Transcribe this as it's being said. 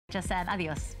HSN.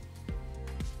 Adios.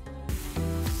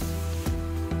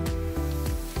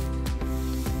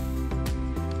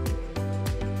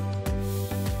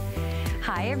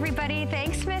 Hi, everybody.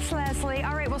 Thanks, Miss Leslie.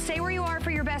 All right, well, stay where you are for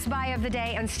your best buy of the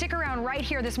day and stick around right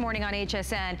here this morning on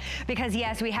HSN because,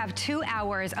 yes, we have 2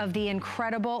 hours of the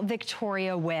incredible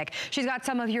Victoria Wieck. She's got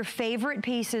some of your favorite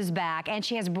pieces back, and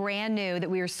she has brand new that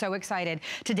we are so excited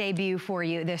to debut for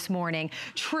you this morning.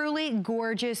 Truly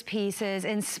gorgeous pieces,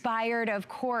 inspired, of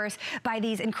course, by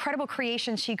these incredible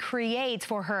creations she creates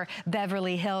for her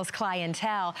Beverly Hills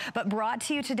clientele, but brought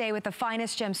to you today with the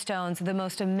finest gemstones, the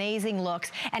most amazing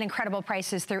looks, and incredible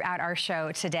prices throughout our show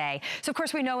today. So of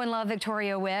course we know and love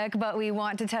Victoria Wieck, but we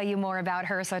want to tell you more about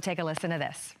her, so take a listen to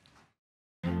this.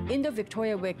 In the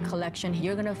Victoria Wieck collection,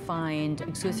 you're going to find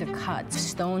exclusive cuts,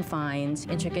 stone finds,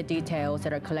 intricate details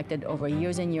that are collected over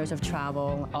years and years of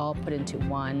travel, all put into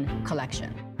one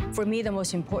collection. For me, the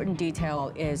most important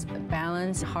detail is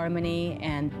balance, harmony,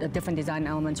 and the different design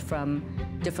elements from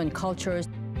different cultures.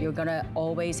 You're going to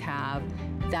always have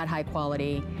that high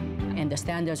quality, and the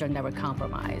standards are never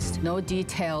compromised. No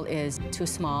detail is too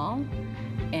small,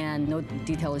 and no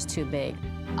detail is too big.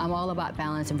 I'm all about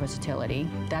balance and versatility.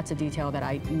 That's a detail that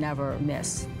I never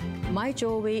miss. My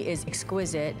jewelry is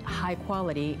exquisite, high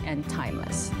quality, and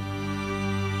timeless.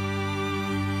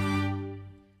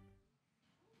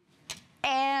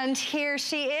 And here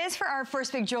she is for our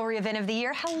first big jewelry event of the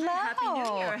year. Hello. Happy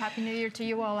New Year. Happy New Year to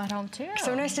you all at home, too.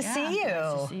 So nice to see you.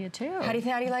 Nice to see you, too. How do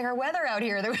you like our weather out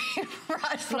here that we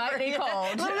brought? Slightly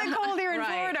cold. A little bit cold here in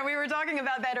Florida. We were talking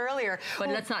about that earlier. But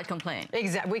let's not complain.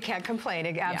 Exactly. We can't complain.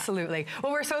 Absolutely. Yeah.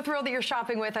 Well, we're so thrilled that you're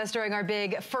shopping with us during our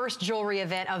big first jewelry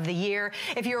event of the year.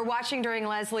 If you were watching during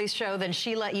Leslie's show, then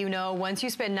she let you know once you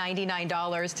spend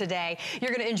 $99 today, you're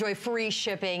going to enjoy free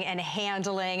shipping and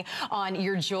handling on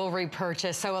your jewelry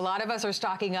purchase. So a lot of us are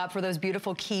stocking up for those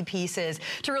beautiful key pieces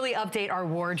to really update our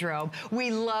wardrobe.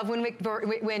 We love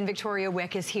when Victoria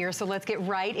Wieck is here, so let's get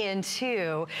right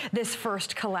into this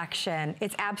first collection.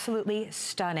 It's absolutely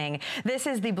stunning. This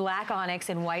is the black onyx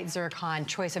and white zircon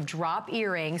choice of drop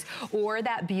earrings or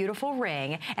that beautiful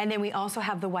ring, and then we also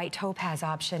have the white topaz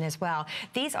option as well.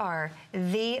 These are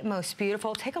the most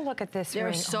beautiful. Take a look at this ring.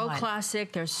 They're so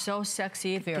classic, they're so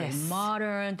sexy, very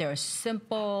modern, they're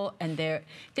simple, and they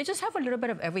just have a little bit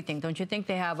of everything, don't you think?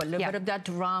 They have a little bit of that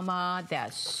drama,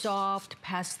 that soft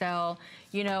pastel.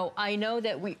 You know, I know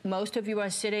that most of you are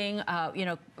sitting, you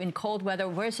know, in cold weather.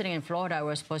 We're sitting in Florida.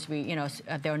 We're supposed to be, you know,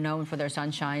 they're known for their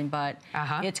sunshine, but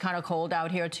it's kind of cold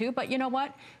out here too. But you know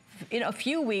what? In a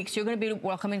few weeks, you're going to be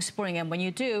welcoming spring, and when you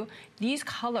do, these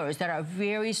colors that are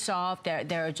very soft,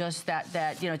 they're just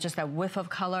that you know, just that whiff of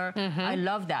color. I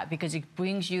love that because it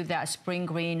brings you that spring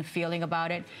green feeling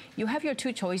about it. You have your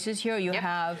two choices here. You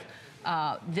have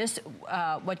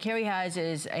what Carrie has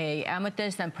is a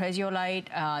amethyst and presiolite.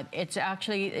 It's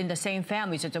actually in the same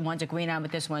family, so one's a green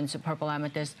amethyst, one's a purple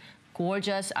amethyst.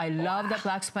 Gorgeous. I love the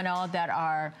black spinel that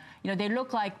are, you know, they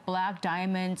look like black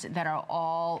diamonds that are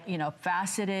all, you know,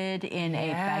 faceted in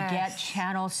a baguette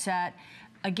channel set.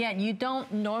 Again, you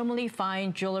don't normally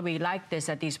find jewelry like this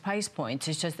at these price points.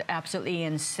 It's just absolutely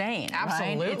insane.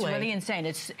 Absolutely. Right? It's really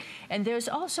insane. And there's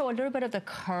also a little bit of the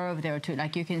curve there too.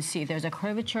 Like you can see, there's a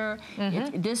curvature.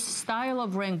 This style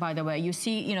of ring, by the way, you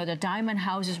see, you know, the diamond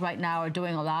houses right now are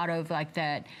doing a lot of like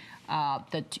that,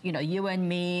 you know, you and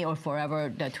me, or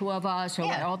forever the two of us, or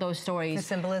all those stories. The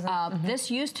symbolism. This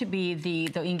used to be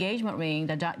the engagement ring,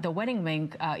 the wedding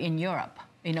ring in Europe.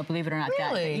 You know, believe it or not.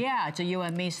 Really? Yeah, it's a you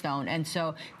and me stone. And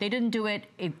so they didn't do it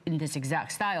in this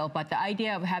exact style, but the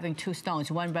idea of having two stones,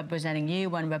 one representing you,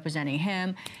 one representing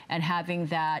him, and having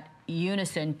that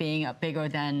unison being bigger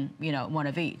than, you know, one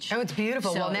of each. Oh, it's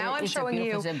beautiful. So well, now I'm showing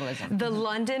you symbolism. The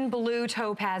London blue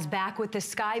topaz back with the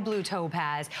sky blue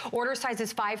topaz. Order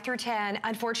sizes 5 through 10.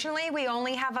 Unfortunately, we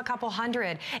only have a couple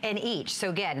hundred in each.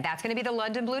 So again, that's going to be the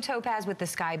London blue topaz with the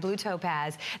sky blue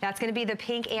topaz. That's going to be the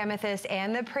pink amethyst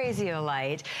and the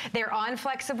presiolite. They're on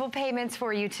flexible payments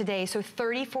for you today. So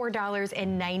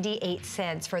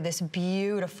 $34.98 for this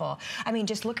beautiful. I mean,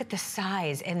 just look at the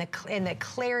size and the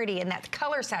clarity and that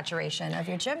color saturation of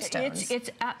your gemstones.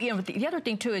 You know, the other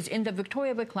thing too is in the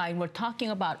Victoria Wieck line, we're talking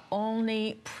about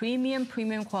only premium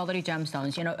quality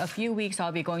gemstones. You know, a few weeks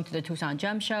I'll be going to the Tucson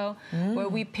Gem Show where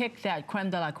we pick that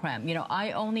creme de la creme. You know,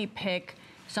 I only pick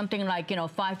something like, you know,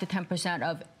 5 to 10%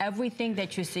 of everything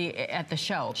that you see at the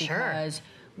show because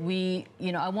you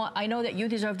know, I know that you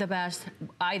deserve the best.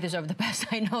 I deserve the best.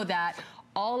 I know that.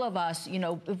 All of us, you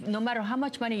know, no matter how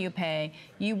much money you pay,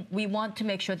 we want to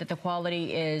make sure that the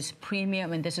quality is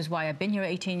premium, and this is why I've been here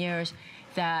 18 years.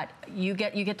 that you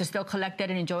get to still collect it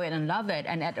and enjoy it and love it,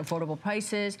 and at affordable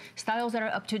prices, styles that are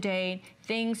up to date,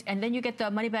 things, and then you get the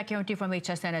money back guarantee from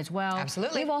HSN as well.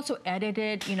 Absolutely. We've also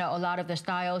edited, you know, a lot of the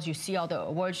styles. You see all the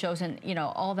award shows and, you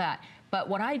know, all that. But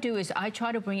what I do is I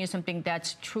try to bring you something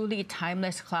that's truly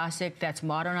timeless, classic, that's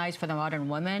modernized for the modern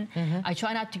woman. I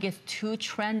try not to get too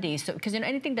trendy, so because, you know,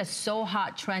 anything that's so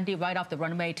hot, trendy, right off the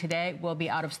runway today will be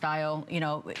out of style, you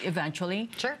know, eventually.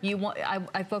 Sure.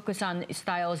 I focus on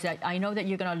styles that I know that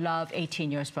you're gonna love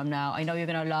 18 years from now. I know you're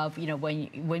gonna love, you know,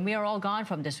 when we are all gone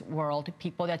from this world,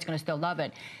 people that's gonna still love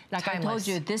it. Like timeless. I told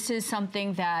you, this is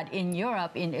something that in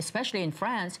Europe, especially in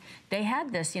France, they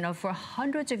had this, you know, for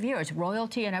hundreds of years,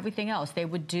 royalty and everything else. They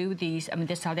would do these, I mean,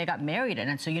 this is how they got married in,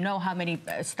 and so you know how many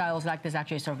styles like this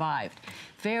actually survived.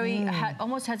 Very,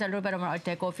 almost has a little bit of an Art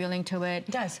Deco feeling to it.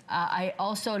 It does. I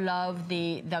also love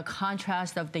the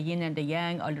contrast of the yin and the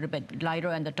yang, a little bit lighter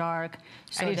and the dark.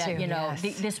 So I do that, too, you know,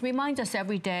 yes. this reminds us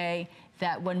every day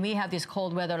that when we have this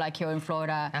cold weather like here in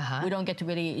Florida, we don't get to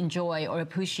really enjoy or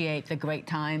appreciate the great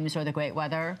times or the great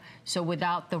weather. So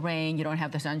without the rain, you don't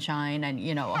have the sunshine, and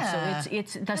you know, so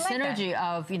it's the synergy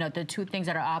of, you know, the two things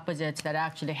that are opposites that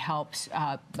actually helps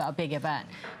a big event.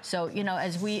 So, you know,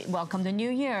 as we welcome the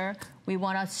new year, we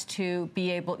want us to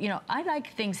be able, you know, I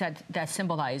like things that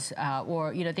symbolize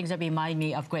or, you know, things that remind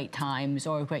me of great times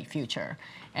or a great future.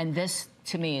 And this,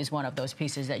 to me, is one of those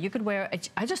pieces that you could wear.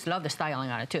 I just love the styling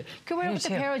on it, too. You could wear it with a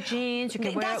pair of jeans. You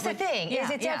could wear it with... That's the thing, is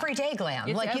it's everyday glam.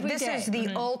 It's like, this is the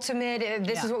ultimate,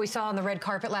 this is what we saw on the red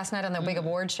carpet last night on the big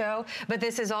award show, but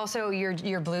this is also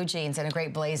your blue jeans and a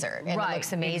great blazer, and it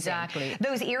looks amazing. Exactly.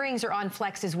 Those earrings are on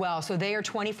flex as well, so they are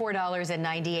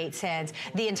 $24.98.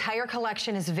 The entire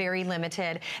collection is very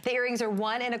limited. The earrings are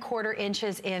 1 1/4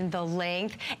 inches in the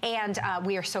length, and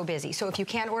we are so busy. So if you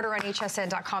can't order on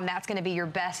hsn.com, that's going to be your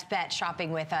best bet shopping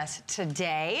with us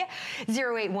today.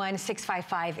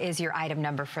 081-655 is your item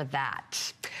number for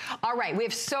that. All right, we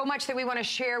have so much that we want to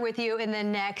share with you in the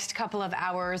next couple of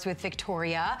hours with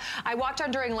Victoria. I walked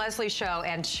on during Leslie's show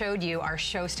and showed you our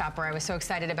showstopper. I was so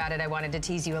excited about it, I wanted to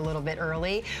tease you a little bit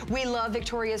early. We love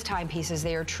Victoria's timepieces.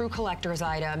 They are true collector's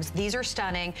items. These are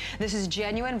stunning. This is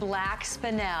genuine black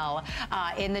spinel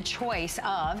in the choice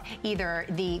of either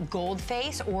the gold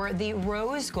face or the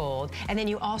rose gold. And then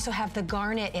you also have the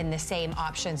garnet in the same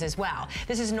options as well.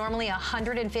 This is normally a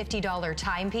 $150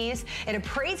 timepiece. It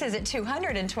appraises at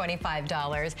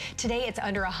 $225. Today it's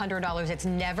under $100. It's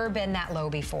never been that low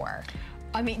before.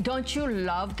 I mean, don't you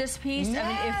love this piece? Yes. I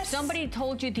mean, if somebody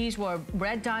told you these were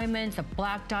red diamonds, the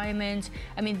black diamonds,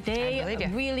 I mean, they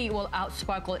really will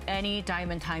outsparkle any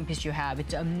diamond timepiece you have.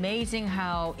 It's amazing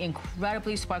how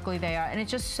incredibly sparkly they are, and it's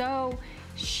just so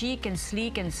chic and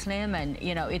sleek and slim, and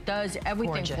you know, it does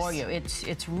everything for you.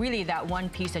 It's really that one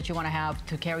piece that you want to have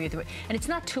to carry you through it. And it's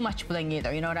not too much bling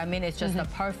either, you know what I mean? It's just the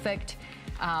perfect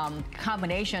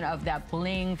combination of that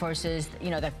bling versus, you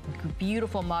know, the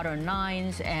beautiful modern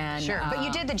lines. And but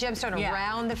you did the gemstone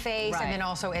around the face and then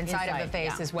also inside of the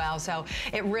face as well. So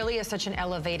it really is such an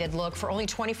elevated look for only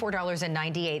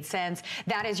 $24.98.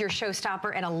 That is your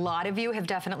showstopper, and a lot of you have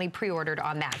definitely pre-ordered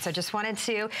on that. So just wanted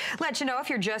to let you know, if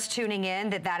you're just tuning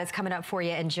in, that is coming up for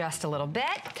you in just a little bit.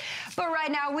 But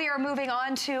right now we are moving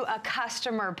on to a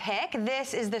customer pick.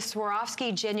 This is the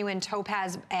Swarovski Genuine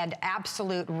Topaz and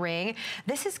Absolute Ring.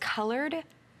 This is colored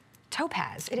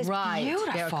topaz. It is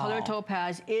beautiful. They're colored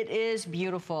topaz. It is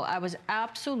beautiful. I was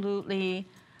absolutely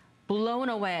blown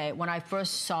away when I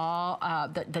first saw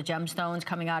the gemstones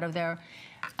coming out of there.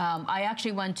 I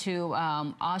actually went to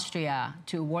Austria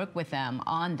to work with them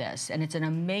on this, and it's an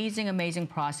amazing, amazing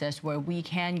process where we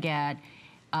can get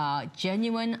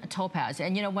genuine topaz.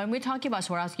 And you know, when we're talking about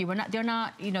Swarovski, they're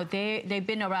not, you know, they've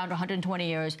been around 120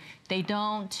 years. They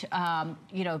don't,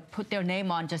 you know, put their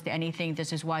name on just anything.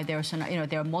 This is why they're, you know,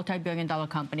 they're a multi-billion-dollar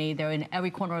company. They're in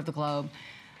every corner of the globe.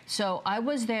 So I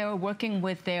was there working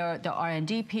with the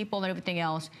R&D people and everything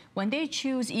else. When they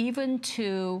choose even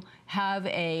to have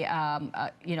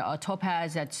you know, a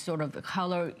topaz that's sort of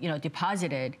color, you know,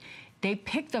 deposited, they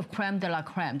picked the creme de la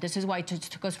creme. This is why it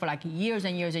took us for like years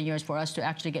and years and years for us to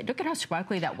actually get. Look at how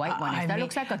sparkly that white one is. That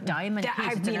looks like a diamond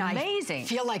piece. It's amazing. I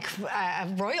feel like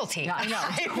royalty. Yeah, I know.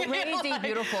 It's crazy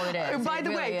beautiful it is. By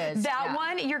the way, that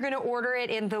one, you're going to order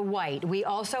it in the white. We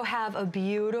also have a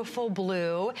beautiful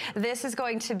blue. This is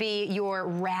going to be your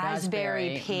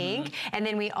raspberry pink. And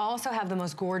then we also have the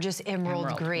most gorgeous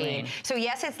emerald green. So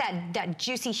yes, it's that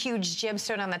juicy, huge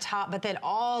gemstone on the top, but then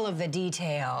all of the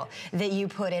detail that you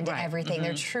put into everything. everything.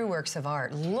 They're true works of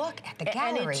art. Look at the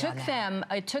gallery. And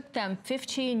it took them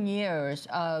 15 years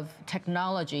of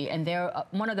technology, and they're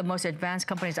one of the most advanced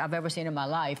companies I've ever seen in my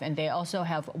life. And they also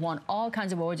have won all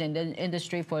kinds of awards in the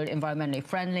industry for environmentally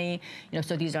friendly.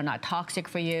 So these are not toxic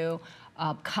for you.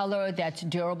 Color that's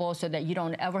durable, so that you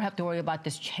don't ever have to worry about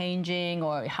this changing,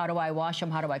 or how do I wash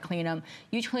them, how do I clean them.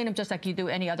 You clean them just like you do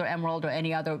any other emerald or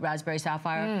any other raspberry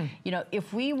sapphire.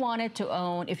 If we wanted to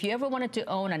own, if you ever wanted to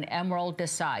own an emerald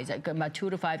this size, like about 2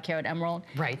 to 5 carat emerald,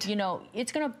 right?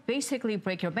 It's gonna basically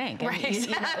break your bank. Right,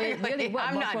 exactly. It really will.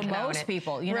 But for most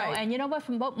people, and you know what?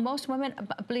 For most women,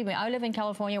 believe me, I live in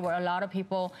California, where a lot of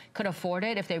people could afford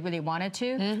it if they really wanted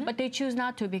to, but they choose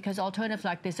not to because alternatives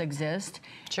like this exist.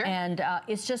 Sure. And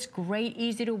it's just great,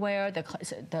 easy to wear.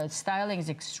 The styling is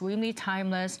extremely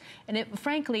timeless. And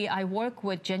frankly, I work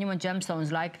with genuine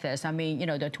gemstones like this. I mean,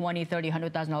 the $20,000,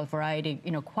 $30,000, $100,000 variety,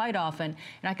 quite often.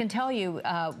 And I can tell you,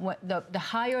 the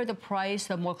higher the price,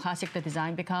 the more classic the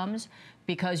design becomes,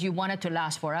 because you want it to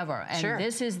last forever. And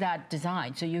this is that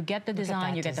design. So you get the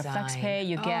design, you get the flex pay,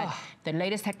 you get the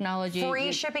latest technology.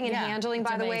 Free shipping and handling,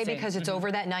 by the way, because it's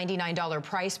over that $99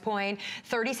 price point.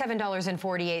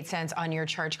 $37.48 on your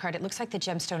charge card. It looks like the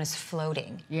gemstone is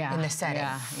floating in the setting.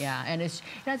 Yeah. And it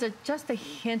has just a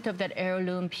hint of that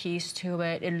heirloom piece to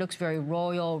it. It looks very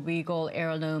royal, regal,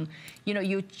 heirloom.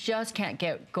 You just can't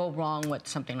go wrong with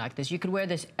something like this. You could wear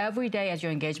this every day as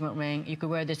your engagement ring. You could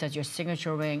wear this as your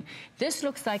signature ring. This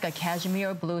looks like a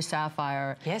cashmere blue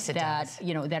sapphire. Yes, it does.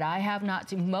 That I have not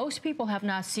seen. Most people have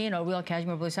not seen a real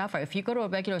cashmere blue sapphire. If you go to a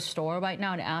regular store right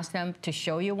now and ask them to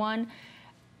show you one,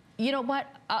 you know what?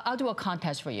 I'll do a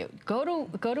contest for you. Go to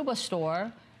a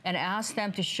store and ask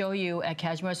them to show you a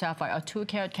cashmere sapphire, a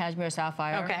 2-carat cashmere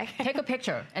sapphire. Okay. Take a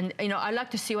picture, and I like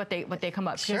to see what they come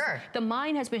up. Sure. The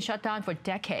mine has been shut down for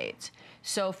decades.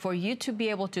 So for you to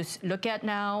be able to look at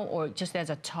now, or just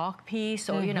as a talk piece,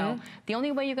 or the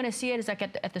only way you're going to see it is like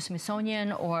at the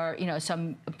Smithsonian, or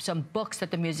some books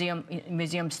that the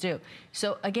museums do.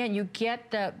 So again, you get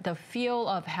the feel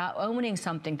of owning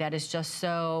something that is just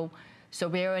so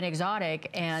rare and exotic,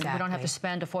 and we don't have to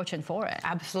spend a fortune for it.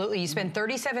 Absolutely. You spend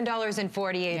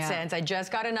 $37.48. I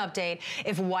just got an update.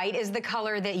 If white is the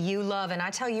color that you love, and I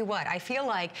tell you what, I feel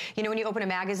like, when you open a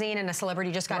magazine and a celebrity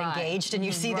just got engaged and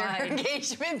you see their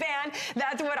engagement band,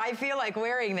 that's what I feel like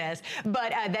wearing this.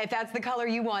 But if that's the color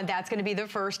you want, that's going to be the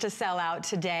first to sell out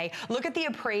today. Look at the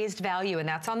appraised value, and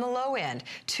that's on the low end,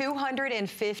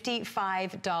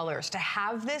 $255. To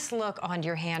have this look on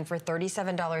your hand for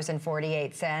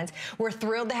 $37.48. We're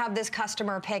thrilled to have this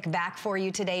customer pick back for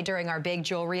you today during our big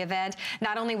jewelry event.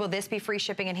 Not only will this be free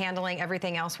shipping and handling,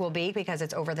 everything else will be, because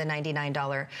it's over the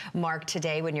 $99 mark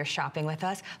today when you're shopping with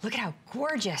us. Look at how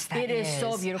gorgeous that is. It is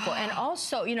so beautiful. And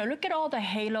also, look at all the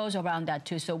halos around that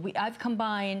too. So I've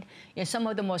combined some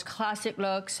of the most classic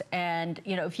looks, and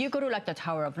if you go to like the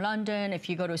Tower of London, if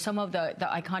you go to some of the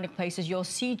iconic places, you'll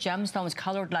see gemstones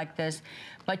colored like this.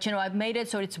 But I've made it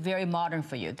so it's very modern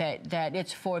for you. That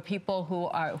it's for people who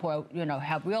are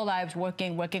have real lives,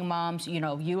 working moms.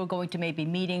 You are going to maybe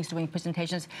meetings, doing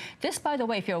presentations. This, by the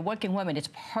way, if you're a working woman, it's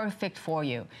perfect for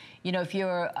you. If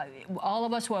you're all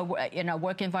of us who are in a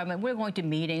work environment, we're going to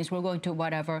meetings, we're going to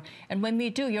whatever, and when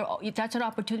we do, that's an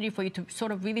opportunity for you to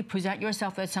sort of really present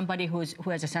yourself as somebody who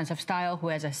has a sense of style, who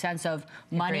has a sense of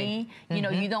money. You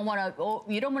don't want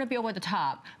to be over the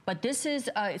top, but this is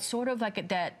sort of like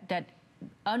that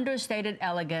understated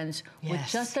elegance with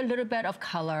just a little bit of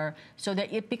color, so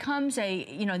that it becomes a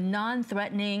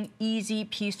non-threatening, easy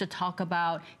piece to talk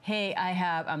about. Hey,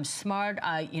 I'm smart.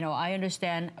 I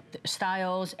understand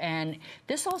styles, and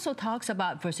this also talks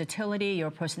about versatility,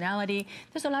 your personality.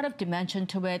 There's a lot of dimension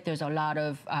to it. There's a lot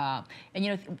of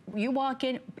and you walk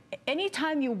in,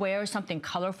 anytime you wear something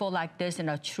colorful like this in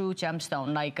a true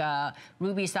gemstone, like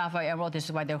ruby, sapphire, emerald. This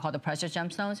is why they're called the precious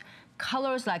gemstones.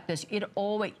 Colors like this,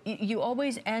 you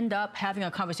always end up having a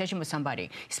conversation with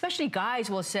somebody. Especially guys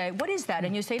will say, "What is that?"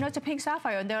 And you say, "No, it's a pink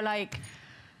sapphire," and they're like,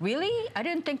 "Really? I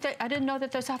didn't know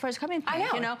that the sapphire is coming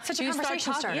pink." I know. Such a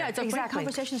conversation starter. Yeah, it's a great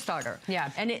conversation starter.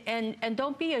 Yeah. And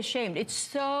don't be ashamed. It's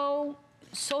so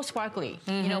sparkly.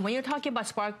 When you're talking about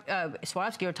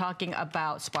Swarovski, you're talking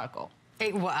about sparkle.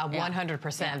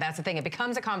 100%. That's the thing. It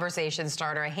becomes a conversation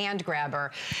starter, a hand grabber.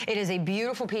 It is a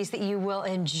beautiful piece that you will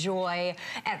enjoy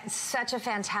at such a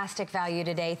fantastic value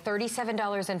today.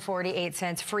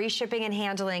 $37.48. Free shipping and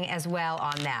handling as well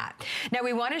on that. Now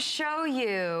we want to show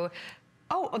you.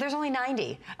 Oh, there's only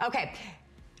 90. Okay.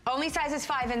 Only sizes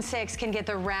 5 and 6 can get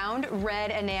the round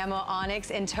red enamel onyx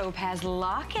and topaz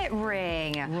locket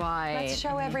ring. Right. Let's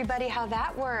show everybody how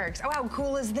that works. Oh, how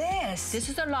cool is this? This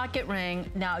is a locket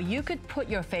ring. Now you could put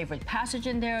your favorite passage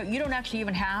in there. You don't actually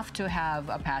even have to have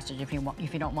a passage if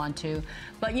you don't want to.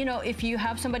 But you know, if you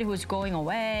have somebody who's going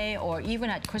away or even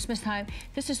at Christmas time,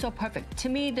 this is so perfect. To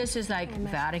me, this is like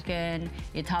Vatican.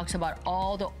 It talks about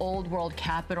all the old world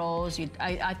capitals.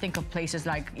 I think of places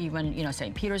like even, you know,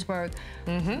 St. Petersburg.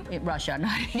 In Russia,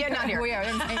 not here. Yeah, not here. We are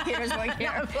in St. Petersburg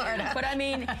here. Not Florida. But I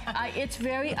mean, it's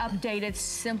very updated,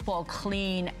 simple,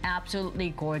 clean,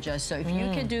 absolutely gorgeous. So if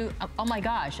you can do, oh my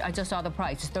gosh, I just saw the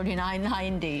price. It's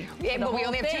 $39.90. Yeah, but we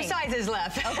only have 2 sizes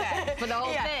left. Okay, for the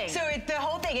whole thing. So the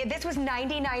whole thing, this was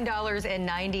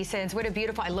 $99.90. What a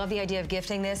beautiful, I love the idea of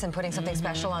gifting this and putting something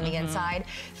special on the inside.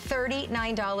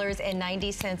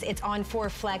 $39.90. It's on 4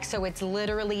 flex, so it's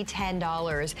literally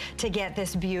 $10 to get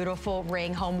this beautiful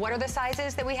ring home. What are the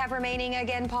sizes that we have remaining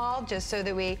again, Paul? Just so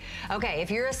that we, okay, if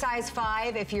you're a size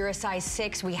 5, if you're a size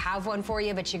 6, we have one for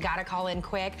you, but you gotta call in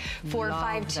quick.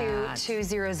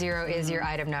 452-200 is your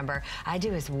item number. I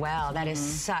do as well. That is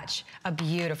such a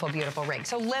beautiful, beautiful ring.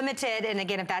 So limited, and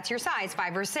again, if that's your size,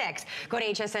 5 or 6, go to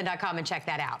hsn.com and check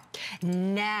that out.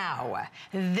 Now,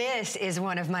 this is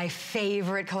one of my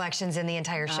favorite collections in the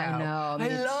entire show. I know, me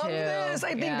I love too. this.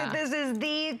 I think that this is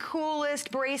the coolest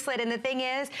bracelet, and the thing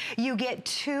is, you get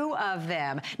 2 of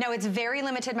them. Now, it's very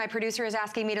limited. My producer is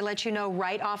asking me to let you know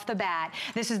right off the bat.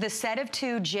 This is the set of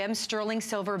 2 gem sterling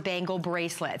silver bangle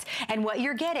bracelets. And what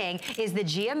you're getting is the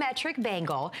geometric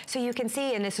bangle. So you can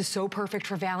see, and this is so perfect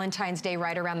for Valentine's Day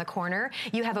right around the corner,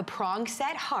 you have a prong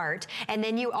set heart, and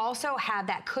then you also have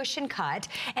that cushion cut,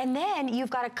 and then you've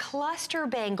got a cluster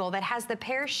bangle that has the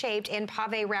pear-shaped and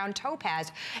pave round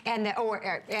topaz and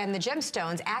the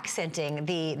gemstones accenting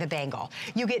the bangle.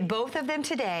 You get both of them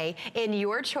today in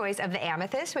your choice of the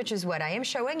amethyst, which is what I am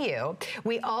showing you.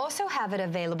 We also have it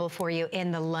available for you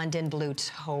in the London blue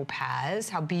topaz.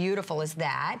 How beautiful is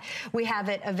that? We have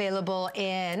it available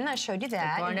in, I showed you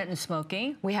that. The garnet and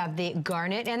smoky. We have the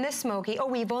garnet and the smoky. Oh,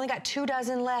 we've only got 2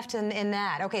 dozen left in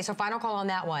that. Okay, so final call on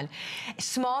that one.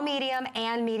 Small, medium,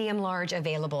 and medium large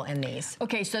available in these.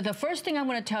 Okay, so the first thing I'm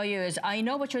gonna tell you is, I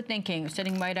know what you're thinking,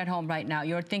 sitting right at home right now.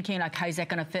 You're thinking like, how is that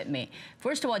gonna fit me?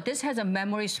 First of all, this has a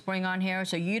memory spring on here,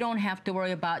 so you don't have to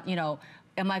worry about, you know,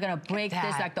 am I gonna break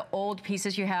this like the old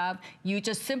pieces you have? You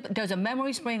just simply, there's a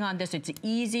memory spring on this. It's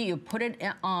easy, you put it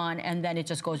on, and then it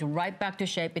just goes right back to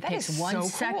shape. It takes 1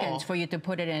 second for you to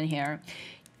put it in here.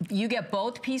 You get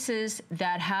both pieces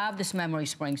that have this memory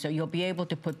spring, so you'll be able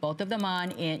to put both of them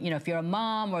on. In, you know, if you're a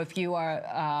mom, or if you are,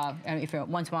 if you're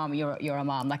once mom, you're a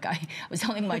mom. Like I was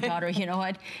telling my daughter, you know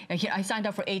what? I signed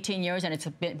up for 18 years, and it's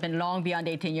been long beyond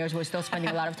 18 years. We're still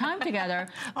spending a lot of time together.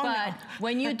 But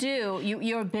when you do,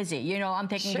 you're busy. You know, I'm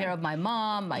taking care of my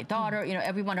mom, my daughter, you know,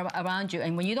 everyone around you.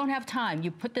 And when you don't have time,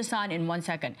 you put this on in 1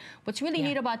 second. What's really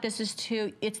neat about this is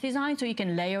it's designed so you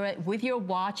can layer it with your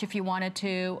watch if you wanted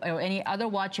to, or any other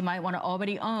watch you might want to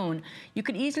already own. You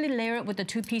could easily layer it with the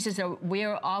 2 pieces that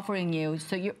we're offering you.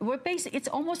 So it's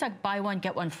almost like buy one,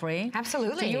 get one free.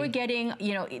 Absolutely. So you're getting,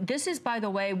 you know, this is, by the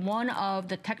way, one of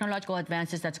the technological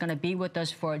advances that's going to be with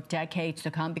us for decades to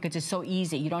come, because it's so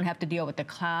easy. You don't have to deal with the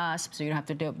clasp, so you don't have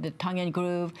to deal with the tongue and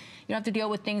groove. You don't have to deal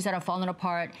with things that are falling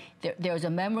apart. There's a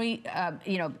memory,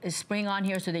 you know, spring on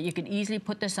here so that you can easily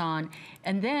put this on.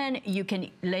 And then you can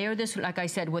layer this, like I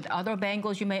said, with other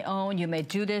bangles you may own. You may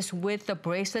do this with the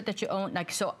bracelet that you own.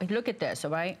 Like, so look at this,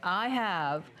 all right? I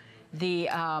have the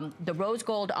rose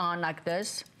gold on like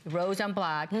this, rose and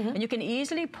black, and you can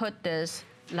easily put this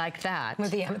like that.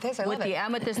 With the amethyst, I love it. With the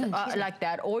amethyst like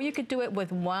that, or you could do it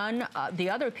with one,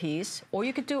 the other piece, or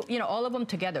you could do, you know, all of them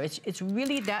together. It's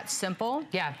really that simple.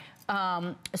 Yeah.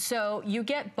 So you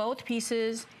get both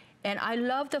pieces, and I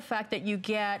love the fact that you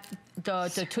get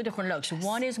the 2 different looks.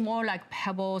 One is more like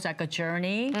pebbles, like a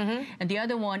journey, and the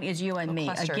other one is you and me.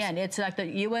 Clusters. Again, it's like the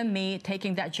you and me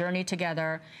taking that journey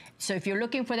together. So if you're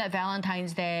looking for that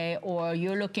Valentine's Day, or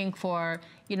you're looking for,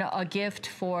 you know, a gift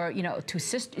for, you know, to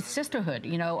sisterhood,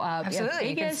 you know.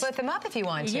 Absolutely, you can split them up if you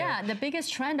want to. Yeah, the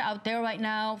biggest trend out there right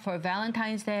now for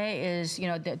Valentine's Day is, you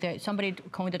know, somebody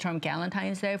coined the term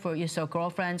Galentine's Day for you, so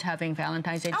girlfriends having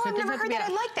Valentine's Day. Oh, so I've never heard that.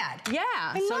 I like that.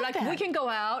 Yeah, so like we can go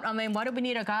out. I mean, why do we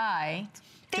need a guy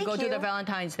to go do the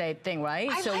Valentine's Day thing, right?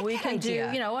 So we can do,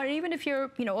 you know, or even if you're,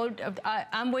 you know,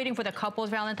 I'm waiting for the couples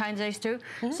Valentine's Days too.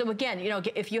 So again, you know,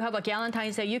 if you have a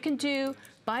Galentine's Day, you can do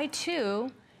buy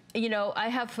 2 you know, I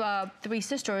have 3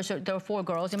 sisters, so there are 4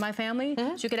 girls in my family.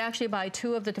 So you could actually buy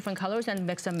 2 of the different colors and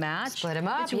mix and match. Split them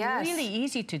up, it's really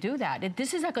easy to do that.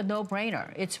 This is like a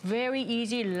no-brainer. It's very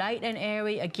easy, light and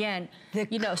airy. Again,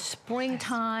 you know,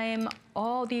 springtime,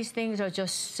 all these things are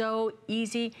just so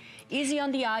easy. Easy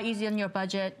on the eye, easy on your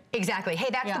budget. Exactly. Hey,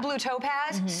 that's the blue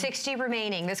topaz, 60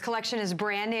 remaining. This collection is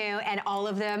brand new and all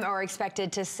of them are expected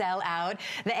to sell out.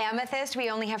 The amethyst, we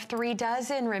only have 3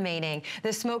 dozen remaining.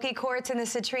 The smoky quartz and the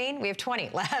citrine, we have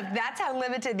 20 left. That's how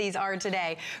limited these are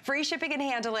today. Free shipping and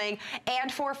handling and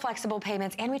 4 flexible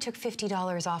payments, and we took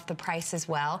 $50 off the price as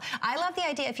well. I love the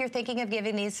idea if you're thinking of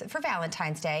giving these for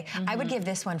Valentine's Day, I would give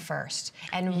this one first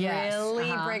and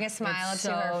really bring a smile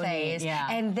to her face.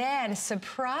 And then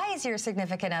surprise your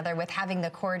significant other with having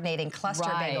the coordinating cluster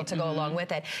bangle to go along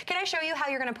with it. Can I show you how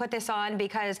you're going to put this on?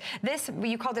 Because this,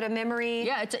 you called it a memory.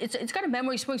 Yeah, it's got a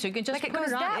memory spring, so you can just like put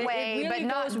it on. That way, it really but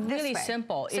not goes really way.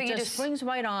 simple. So it just springs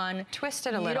right on. Twist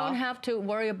it a little. You don't have to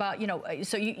worry about, you know,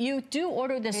 so you do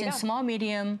order this in small,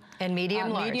 medium, and medium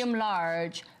large. Medium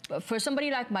large. For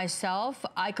somebody like myself,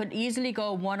 I could easily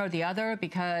go one or the other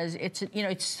because it's, you know,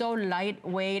 it's so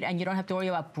lightweight and you don't have to worry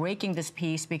about breaking this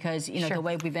piece because, you know, the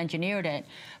way we've engineered it.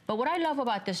 But what I love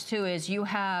about this too is you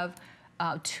have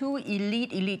 2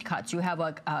 elite cuts. You have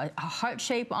a heart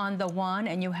shape on the one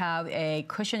and you have a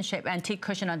cushion shape, antique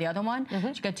cushion on the other one. So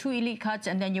you got 2 elite cuts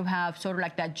and then you have sort of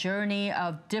like that journey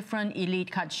of different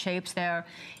elite cut shapes there.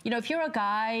 You know, if you're a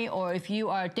guy or if you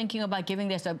are thinking about giving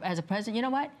this as a present, you know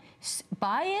what?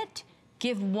 Buy it,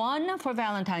 give one for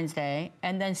Valentine's Day,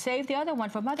 and then save the other one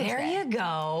for Mother's Day. There you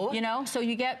go. You know, so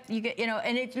you get, you know,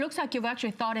 and it looks like you've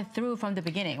actually thought it through from the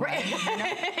beginning, right? You know?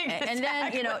 And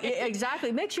then, you know,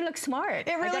 it makes you look smart.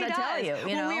 It really does. Tell you,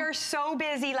 you know? We are so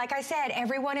busy. Like I said,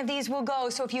 every one of these will go.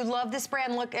 So if you love this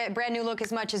brand new look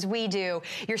as much as we do,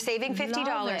 you're saving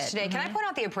 $50 today. Can I point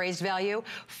out the appraised value?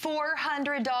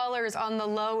 $400 on the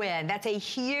low end. That's a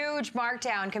huge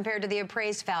markdown compared to the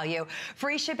appraised value.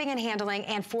 Free shipping and handling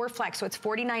and 4 flex, so it's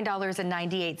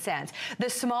 $49.98. The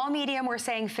small medium we're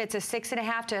saying fits a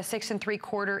 6.5 to a 6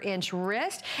 3/4 inch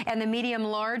wrist, and the medium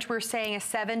large we're saying a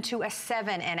 7 to a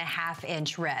 7.5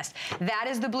 inch wrist. That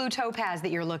is the blue topaz that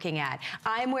you're looking at.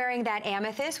 I'm wearing that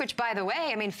amethyst, which by the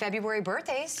way, I mean February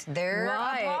birthdays, they're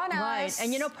upon us. Right,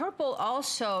 and you know purple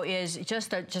also is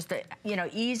just a you know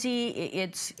easy.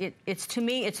 It's to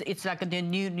me it's like a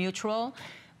new neutral.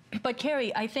 But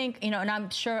Carrie, I think, you know, and I'm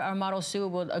sure our model Sue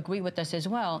will agree with us as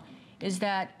well, is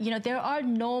that, you know, there are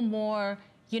no more,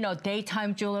 you know,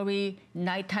 daytime jewelry,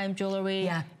 nighttime jewelry.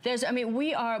 Yeah. I mean,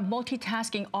 we are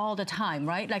multitasking all the time,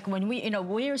 right? Like when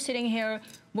we're sitting here,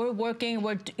 we're working,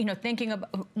 we're, you know, thinking of,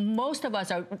 most of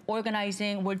us are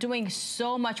organizing, we're doing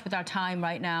so much with our time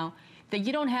right now that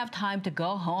you don't have time to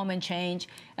go home and change.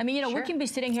 I mean, you know, we can be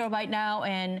sitting here right now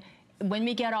and when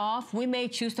we get off, we may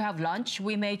choose to have lunch.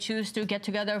 We may choose to get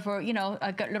together for, you know,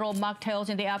 a little mocktails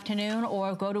in the afternoon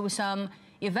or go to some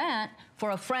event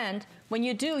for a friend. When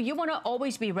you do, you want to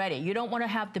always be ready. You don't want to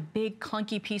have the big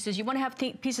clunky pieces. You want to have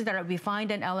pieces that are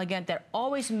refined and elegant that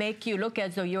always make you look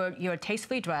as though you're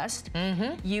tastefully dressed,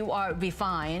 you are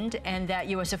refined, and that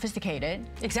you are sophisticated.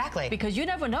 Exactly. Because you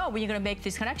never know when you're going to make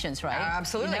these connections, right?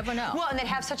 Absolutely. You never know. Well, and they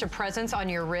have such a presence on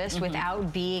your wrist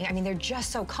without being, I mean, they're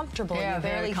just so comfortable. They're you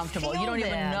barely very comfortable. Feel You don't them.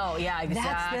 even know. Yeah,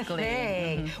 exactly. That's the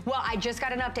thing. Well, I just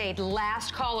got an update.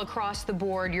 Last call across the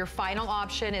board. Your final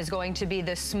option is going to be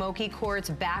the smoky quartz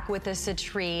back with the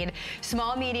citrine.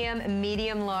 Small, medium,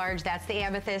 medium, large. That's the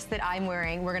amethyst that I'm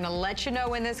wearing. We're going to let you know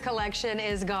when this collection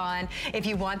is gone. If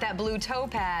you want that blue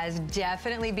topaz,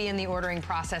 definitely be in the ordering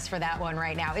process for that one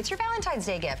right now. It's your Valentine's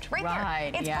Day gift right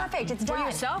there. It's perfect. It's done. For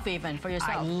yourself even, for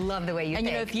yourself. I love the way you think. And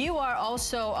you know, if you are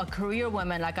also a career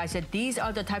woman, like I said, these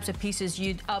are the types of pieces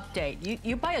you'd update.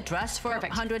 You buy a dress for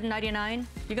 $199,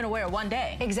 you're going to wear it one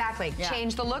day. Exactly. Yeah.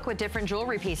 Change the look with different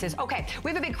jewelry pieces. Okay, we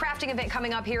have a big crafting event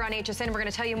coming up here on HSN. We're going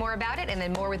to tell you more about it, and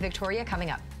then more with Victoria coming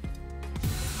up.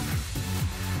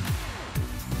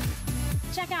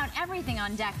 Check out everything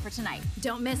on deck for tonight.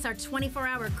 Don't miss our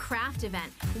 24-hour craft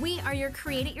event. We are your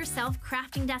create-it-yourself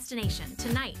crafting destination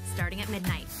tonight, starting at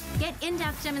midnight. Get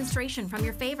in-depth demonstration from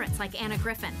your favorites like Anna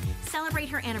Griffin. Celebrate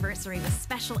her anniversary with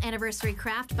special anniversary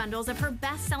craft bundles of her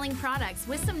best-selling products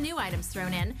with some new items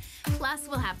thrown in. Plus,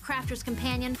 we'll have Crafter's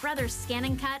Companion, Brothers Scan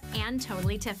and Cut, and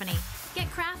Totally Tiffany. Get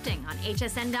crafting on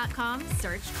hsn.com,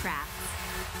 search crafts.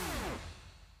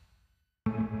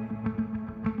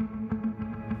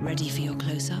 Ready for your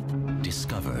close-up?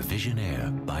 Discover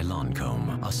Visionaire by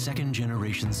Lancome, a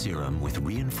second-generation serum with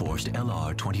reinforced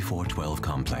LR2412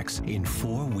 complex. In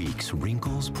 4 weeks,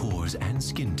 wrinkles, pores, and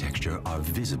skin texture are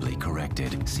visibly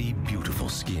corrected. See beautiful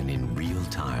skin in real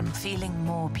time. Feeling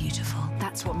more beautiful.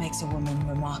 That's what makes a woman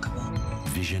remarkable.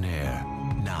 Visionaire.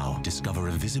 Now, discover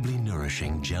a visibly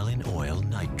nourishing gel in oil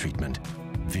night treatment.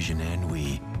 Visionaire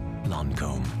Nuit.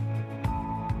 Lancome.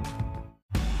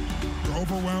 You're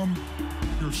overwhelmed.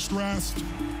 You're stressed.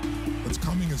 What's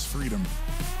coming is freedom.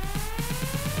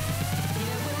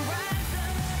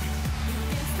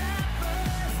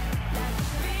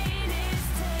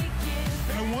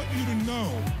 And I want you to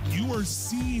know you are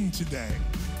seen today.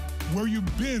 Where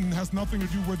you've been has nothing to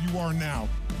do with where you are now.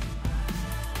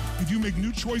 If you make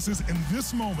new choices in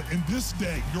this moment, in this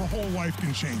day, your whole life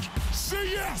can change. Say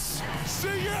yes!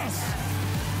 Say yes!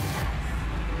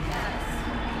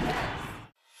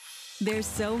 There's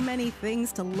so many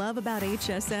things to love about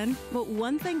HSN, but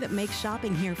one thing that makes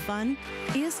shopping here fun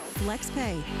is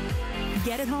FlexPay.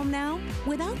 Get it home now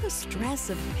without the stress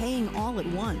of paying all at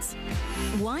once.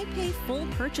 Why pay full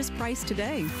purchase price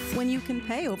today when you can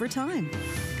pay over time?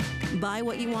 Buy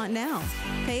what you want now,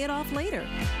 pay it off later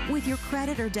with your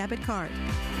credit or debit card.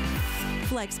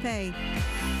 FlexPay.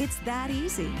 It's that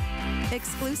easy.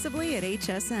 Exclusively at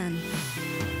HSN.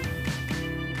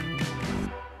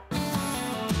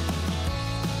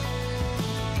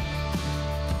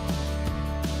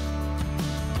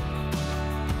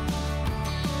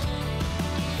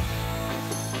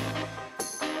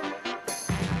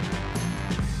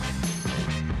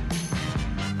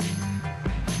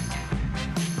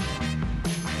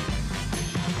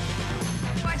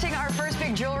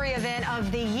 Jewelry event of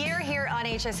the year here on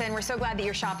HSN. We're so glad that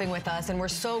you're shopping with us, and we're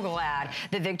so glad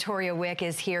that Victoria Wieck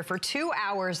is here for 2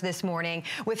 hours this morning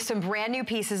with some brand new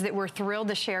pieces that we're thrilled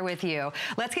to share with you.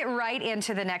 Let's get right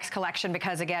into the next collection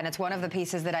because, again, it's one of the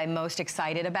pieces that I'm most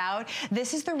excited about.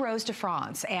 This is the Rose de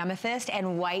France Amethyst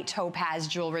and White Topaz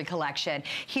Jewelry Collection.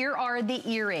 Here are the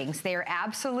earrings. They are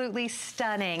absolutely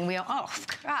stunning. Oh,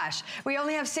 gosh, we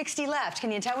only have 60 left.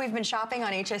 Can you tell we've been shopping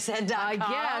on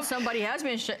HSN.com? Yeah, somebody has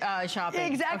been shopping.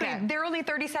 Exactly. Okay. They're only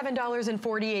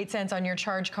 $37.48 on your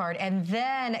charge card. And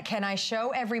then, can I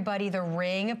show everybody the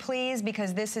ring, please?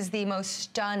 Because this is the most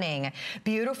stunning,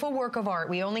 beautiful work of art.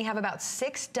 We only have about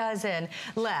 6 dozen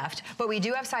left, but we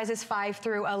do have sizes 5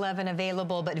 through 11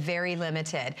 available, but very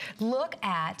limited. Look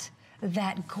at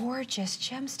that gorgeous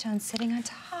gemstone sitting on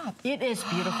top. It is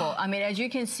beautiful. I mean, as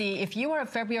you can see, if you are a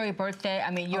February birthday,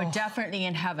 I mean, you're definitely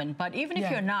in heaven. But even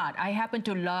if you're not, I happen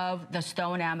to love the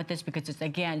stone amethyst because it's,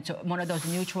 again, one of those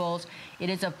neutrals. It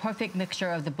is a perfect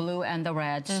mixture of the blue and the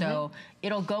red. So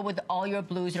it'll go with all your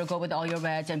blues, it'll go with all your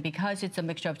reds. And because it's a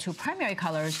mixture of 2 primary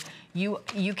colors, you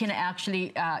can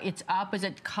actually, its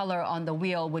opposite color on the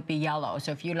wheel would be yellow.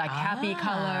 So if you like happy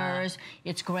colors,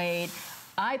 it's great.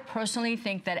 I personally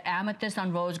think that amethyst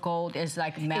on rose gold is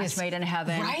like match made in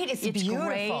heaven. Right, it's beautiful.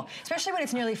 Great. Especially when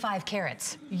it's nearly 5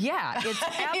 carats. Yeah, it's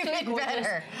absolutely gorgeous.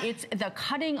 Better. It's the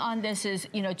cutting on this is,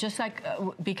 you know, just like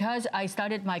because I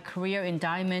started my career in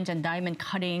diamonds and diamond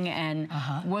cutting and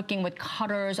working with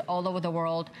cutters all over the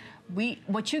world.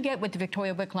 What you get with the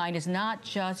Victoria Wieck line is not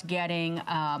just getting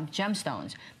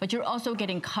gemstones, but you're also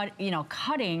getting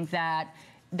cutting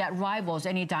that rivals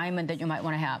any diamond that you might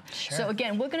want to have. Sure. So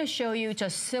again, we're going to show you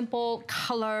just simple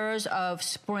colors of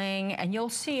spring, and you'll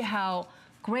see how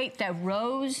great that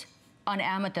rose on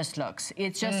amethyst looks.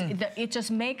 It's just it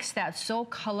just makes that so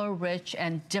color rich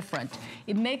and different.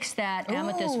 It makes that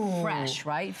amethyst fresh,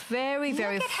 right? Very,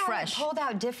 very fresh. Look at how it pulled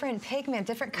out different pigment,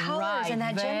 different colors in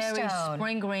that gemstone. Very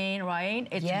spring green, right?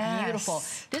 It's beautiful.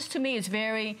 This to me is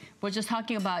very. We're just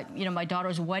talking about my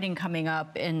daughter's wedding coming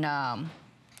up in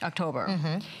October.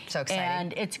 So exciting.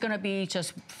 And it's going to be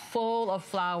just full of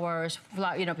flowers,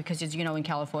 because as you know, in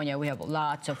California, we have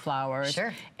lots of flowers.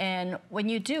 Sure. And when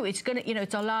you do, it's going to,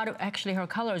 it's a lot of, actually her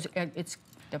colors,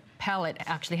 the palette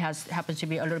actually happens to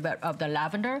be a little bit of the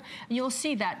lavender. And you'll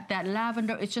see that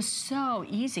lavender, it's just so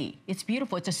easy. It's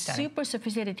beautiful. It's a super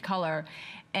sophisticated color.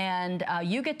 And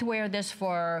you get to wear this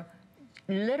for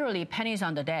literally pennies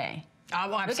on the day. Oh,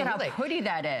 absolutely. Look at how pretty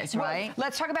that is, right?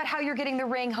 Let's talk about how you're getting the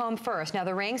ring home first. Now,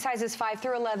 the ring sizes 5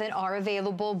 through 11 are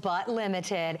available, but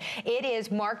limited. It is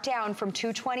marked down from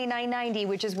 $229.90,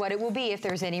 which is what it will be if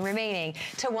there's any remaining,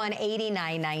 to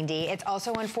 $189.90. It's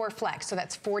also on 4 Flex, so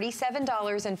that's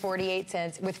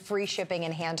 $47.48 with free shipping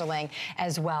and handling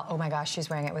as well. Oh my gosh, she's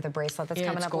wearing it with a bracelet that's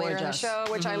coming up later in the show,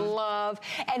 which I love.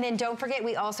 And then don't forget,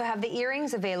 we also have the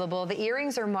earrings available. The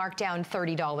earrings are marked down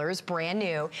 $30, brand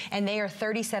new, and they are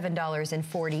 $37.50.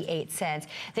 $16.48.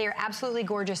 They are absolutely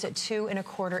gorgeous at 2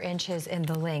 1/4 inches in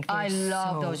the length. I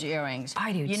love those earrings.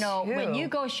 I do You know, too. when you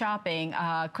go shopping,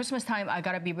 Christmas time, I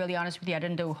gotta be really honest with you, I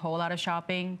didn't do a whole lot of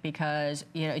shopping because,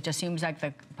 you know, it just seems like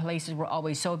the places were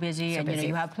always so busy. You know,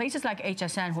 you have places like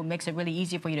HSN who makes it really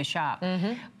easy for you to shop.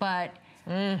 But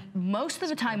most of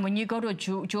the time when you go to a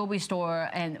jewelry store,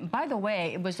 and by the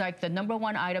way, it was like the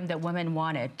 #1 item that women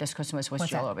wanted this Christmas was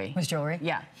jewelry. Was jewelry?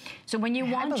 Yeah. So when you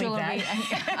want jewelry,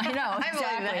 I know, I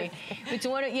exactly. It's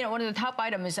one of, you know, one of the top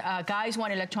items. Guys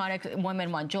want electronics,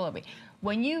 women want jewelry.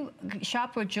 When you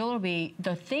shop for jewelry,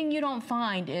 the thing you don't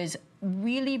find is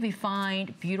really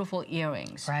refined, beautiful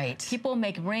earrings. Right. People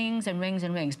make rings and rings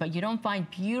and rings, but you don't find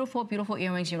beautiful, beautiful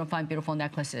earrings. You don't find beautiful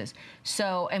necklaces.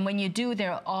 So, and when you do,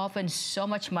 they're often so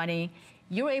much money.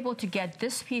 You're able to get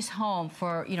this piece home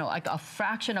for, you know, like a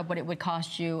fraction of what it would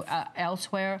cost you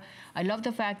elsewhere. I love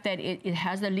the fact that it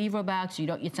has the lever back, so you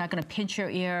don't, it's not going to pinch your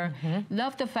ear.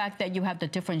 Love the fact that you have the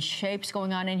different shapes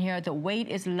going on in here. The weight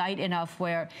is light enough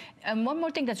where, and one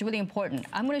more thing that's really important.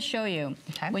 I'm going to show you.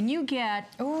 When you get,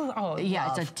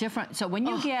 it's a different, so when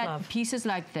you get pieces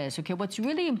like this, okay, what's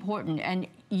really important, and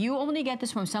you only get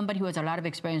this from somebody who has a lot of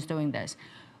experience doing this.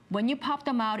 When you pop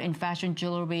them out in fashion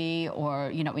jewelry or,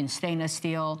 you know, in stainless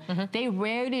steel, they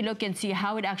rarely look and see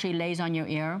how it actually lays on your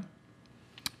ear.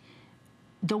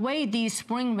 The way these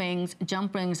spring rings,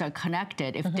 jump rings are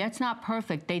connected, if that's not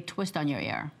perfect, they twist on your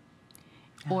ear.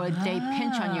 Or they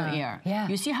pinch on your ear.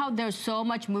 You see how there's so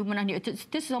much movement on here?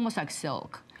 This is almost like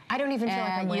silk. I don't even feel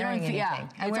like I'm wearing anything. Yeah,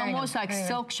 it's almost like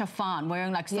silk chiffon,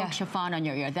 wearing like silk chiffon on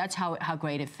your ear. That's how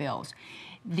great it feels.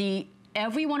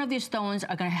 Every one of these stones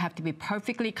are going to have to be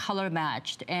perfectly color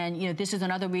matched, and you know this is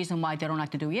another reason why they don't like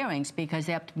to do earrings, because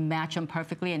they have to match them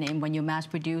perfectly. And when you mass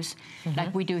produce,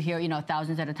 like we do here, you know,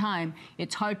 thousands at a time,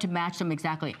 it's hard to match them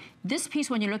exactly. This piece,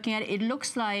 when you're looking at it, it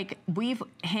looks like we've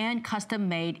hand custom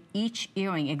made each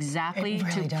earring exactly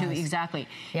exactly.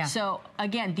 So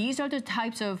again, these are the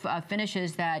types of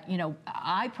finishes that, you know,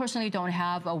 I personally don't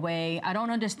have a way. I don't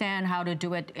understand how to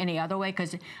do it any other way,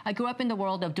 because I grew up in the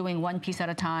world of doing one piece at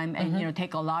a time, and you know,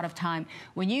 take a lot of time.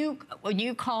 When you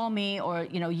call me, or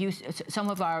you know,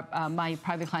 some of our my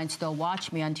private clients still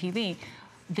watch me on TV.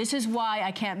 This is why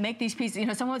I can't make these pieces. You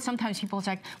know, sometimes people are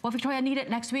like, well, Victoria, I need it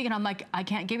next week. And I'm like, I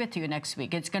can't give it to you next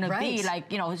week. It's going to be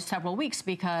like, you know, several weeks,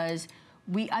 because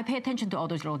I pay attention to all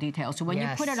those little details. So when you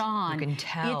put it on, you can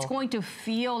tell. It's going to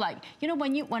feel like, you know,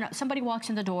 when somebody walks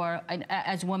in the door, and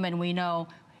as women, we know,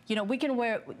 you know,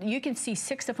 you can see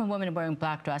 6 different women wearing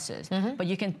black dresses, but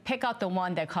you can pick out the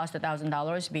one that cost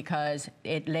 $1,000 because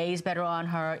it lays better on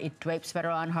her, it drapes better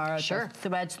on her, the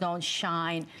threads don't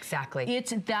shine. Exactly.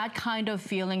 It's that kind of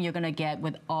feeling you're going to get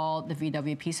with all the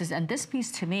VW pieces. And this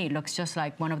piece, to me, looks just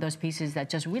like one of those pieces that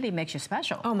just really makes you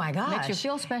special. Oh, my gosh. Makes you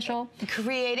feel special.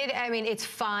 Created, I mean, it's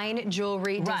fine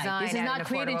jewelry design. This is not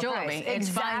created jewelry. It's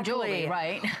fine jewelry,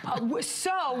 right?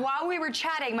 So while we were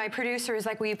chatting, my producer is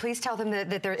like, will you please tell them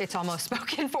that it's almost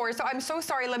spoken for. So I'm so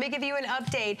sorry. Let me give you an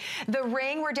update. The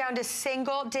ring, we're down to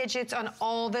single digits on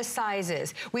all the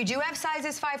sizes. We do have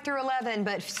sizes 5 through 11,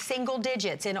 but single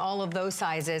digits in all of those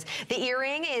sizes. The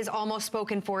earring is almost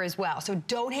spoken for as well. So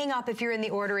don't hang up if you're in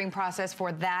the ordering process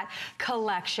for that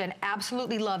collection.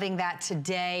 Absolutely loving that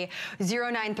today.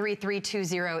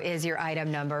 093320 is your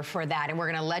item number for that. And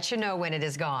we're going to let you know when it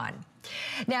is gone.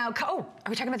 Now, are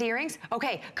we talking about the earrings?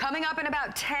 Okay, coming up in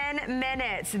about 10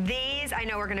 minutes. These, I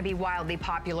know, are going to be wildly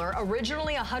popular.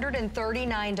 Originally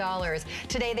 $139.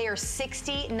 Today, they are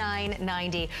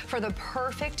 $69.90 for the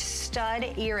perfect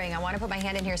stud earring. I want to put my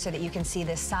hand in here so that you can see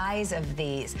the size of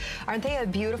these. Aren't they a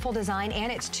beautiful design?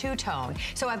 And it's two-tone.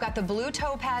 So I've got the blue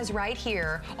topaz right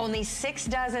here. Only 6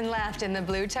 dozen left in the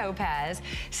blue topaz.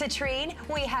 Citrine,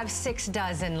 we have 6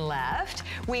 dozen left.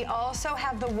 We also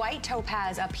have the white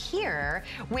topaz up here.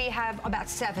 We have about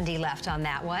 70 left on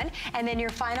that one. And then your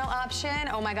final option,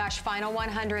 oh my gosh, final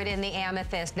 100 in the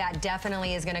amethyst. That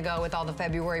definitely is going to go with all the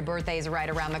February birthdays right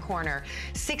around the corner.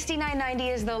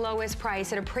 $69.90 is the lowest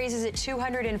price. It appraises at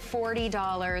 $240,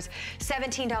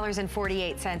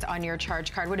 $17.48 on your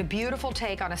charge card. What a beautiful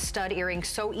take on a stud earring.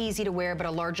 So easy to wear, but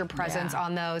a larger presence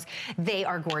on those. They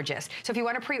are gorgeous. So if you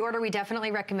want to pre-order, we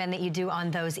definitely recommend that you do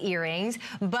on those earrings.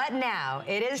 But now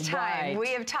it is time. We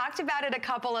have talked about it a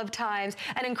couple of times.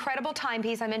 An incredible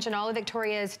timepiece. I mentioned all of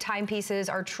Victoria's timepieces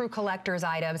are true collector's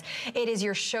items. It is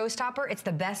your showstopper. It's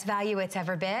the best value it's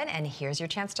ever been, and here's your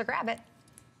chance to grab it.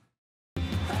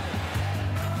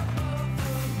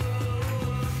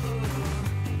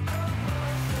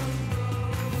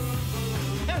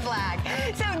 Flag.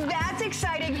 So that's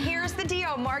exciting. Here's the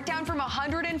deal. Marked down from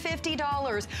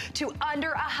 $150 to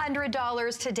under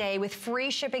 $100 today with free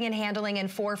shipping and handling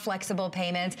and 4 flexible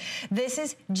payments. This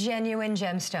is genuine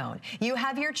gemstone. You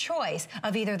have your choice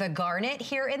of either the garnet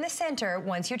here in the center.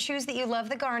 Once you choose that you love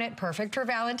the garnet, perfect for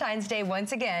Valentine's Day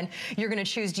once again, you're gonna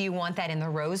choose, do you want that in the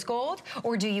rose gold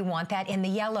or do you want that in the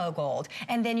yellow gold?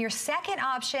 And then your second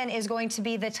option is going to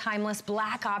be the timeless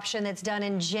black option that's done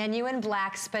in genuine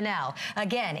black spinel.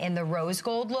 Again, in the rose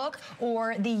gold look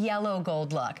or the yellow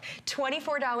gold look.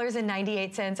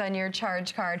 $24.98 on your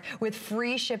charge card with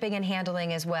free shipping and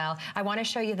handling as well. I want to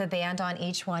show you the band on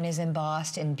each one is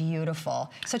embossed and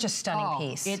beautiful. Such a stunning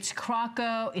piece. It's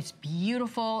croco, it's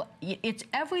beautiful. It's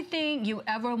everything you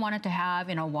ever wanted to have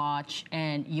in a watch,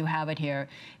 and you have it here.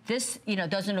 This,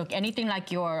 doesn't look anything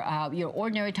like your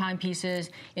ordinary timepieces.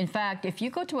 In fact, if you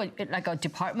go to a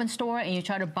department store and you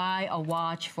try to buy a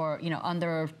watch for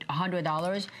under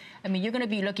 $100, I mean, you're going to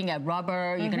be looking at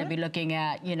rubber. You're going to be looking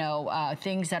at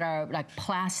things that are like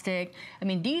plastic. I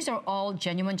mean, these are all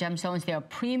genuine gemstones. They are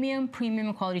premium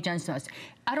quality gemstones.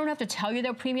 I don't have to tell you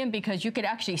they're premium because you could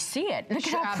actually see it. Look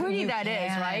at how pretty that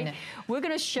is, right? We're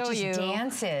going to show you. It just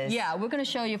dances. Yeah, we're going to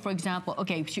show you, for example.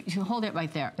 Okay, so hold it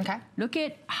right there. Okay. Look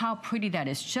at how pretty that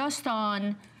is. Just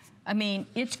on, I mean,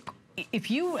 it's.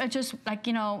 If you are just like,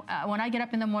 when I get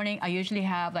up in the morning, I usually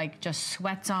have like just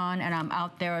sweats on and I'm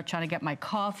out there trying to get my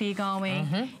coffee going.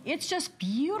 It's just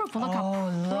beautiful. Look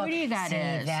how pretty that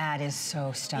is. That is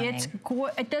so stunning.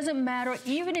 It doesn't matter,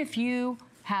 even if you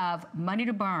have money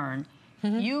to burn,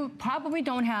 you probably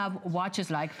don't have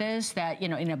watches like this that,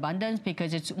 in abundance,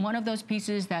 because it's one of those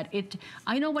pieces that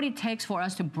I know what it takes for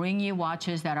us to bring you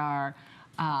watches that are,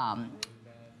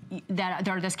 that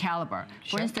are this caliber.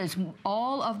 For instance,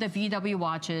 all of the VW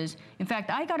watches, in fact,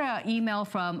 I got an email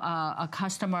from a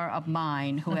customer of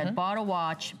mine who had bought a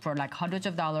watch for like hundreds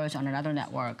of dollars on another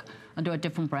network under a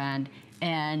different brand,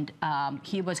 and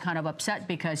he was kind of upset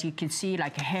because he could see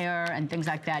like hair and things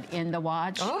like that in the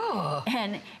watch. Oh.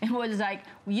 And it was like,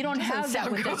 you don't have that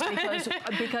with this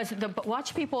because the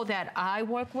watch people that I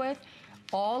work with,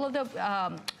 all of the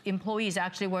employees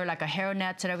actually wear like a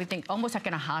hairnets and everything, almost like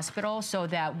in a hospital, so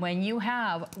that when you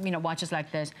have, watches like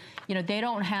this, they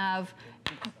don't have,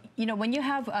 when you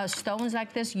have stones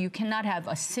like this, you cannot have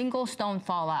a single stone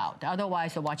fall out.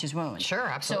 Otherwise, the watch is ruined. Sure,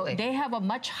 absolutely. So they have a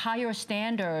much higher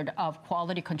standard of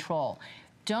quality control.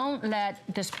 Don't let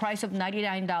this price of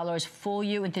 $99 fool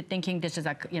you into thinking this is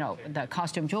like, the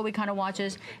costume jewelry kind of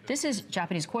watches. This is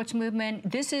Japanese quartz movement.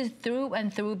 This is through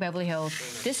and through Beverly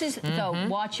Hills. This is the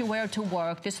watch you wear to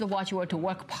work. This is the watch you wear to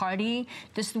work party.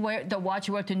 This is the watch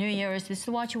you wear to New Year's. This is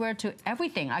the watch you wear to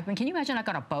everything. I mean, can you imagine like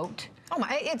on a boat? Oh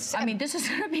my, I mean, this is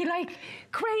gonna be like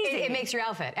crazy. It makes your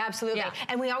outfit, absolutely. Yeah.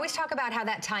 And we always talk about how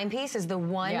that timepiece is the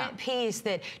one piece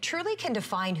that truly can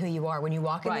define who you are when you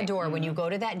walk in the door, when you go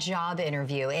to that job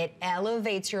interview. It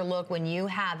elevates your look when you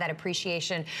have that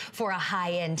appreciation for a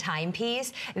high-end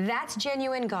timepiece. That's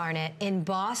genuine garnet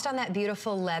embossed on that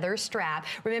beautiful leather strap.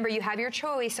 Remember, you have your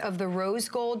choice of the rose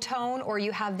gold tone or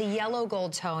you have the yellow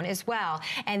gold tone as well.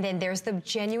 And then there's the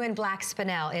genuine black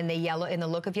spinel in the yellow, in the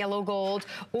look of yellow gold,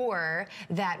 or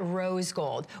that rose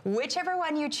gold. Whichever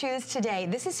one you choose today,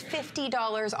 this is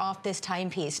 $50 off this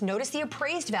timepiece. Notice the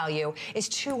appraised value is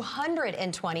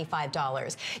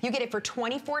 $225. You get it for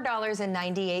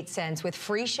 $24.98 with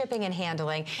free shipping and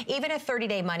handling, even a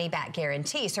 30-day money-back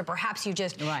guarantee. So perhaps you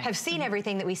just have seen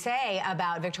everything that we say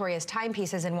about Victoria's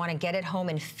timepieces and want to get it home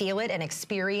and feel it and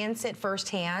experience it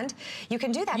firsthand. You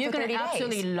can do that for 30 days. You're going to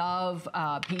absolutely love,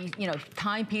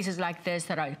 timepieces like this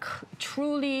that are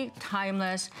truly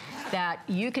timeless, that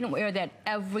you can wear that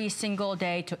every single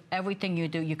day to everything you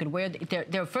do. You can wear,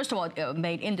 they're first of all,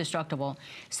 made indestructible.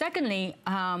 Secondly,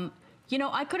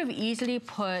 I could have easily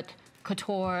put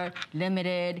couture,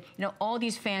 limited, all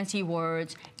these fancy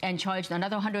words and charged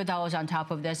another $100 on top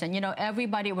of this, and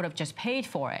everybody would have just paid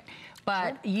for it.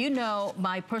 But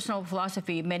my personal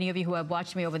philosophy, many of you who have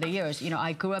watched me over the years,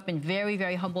 I grew up in very,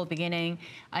 very humble beginning.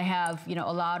 I have,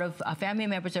 a lot of family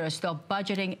members that are still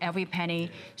budgeting every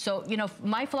penny. So,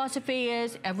 my philosophy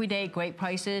is everyday great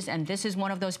prices, and this is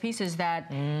one of those pieces that,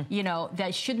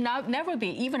 that should never be,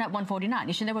 even at $149,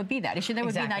 it should never be that. It should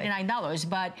never be $99,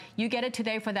 but you get it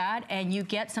today for that, and you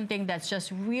get something that's just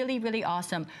really, really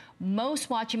awesome. Most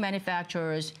watch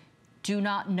manufacturers do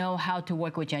not know how to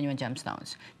work with genuine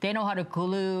gemstones. They know how to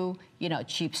glue,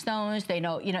 cheap stones. They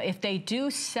know, if they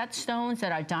do set stones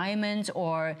that are diamonds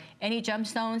or any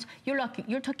gemstones, you're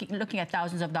looking at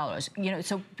thousands of dollars.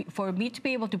 So for me to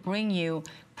be able to bring you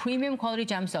premium quality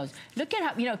gemstones, look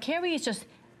at how, Carrie is just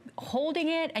holding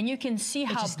it, and you can see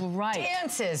how bright.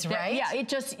 Dances, right? Yeah, it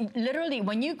just literally,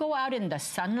 when you go out in the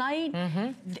sunlight,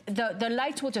 the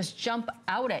lights will just jump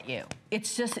out at you.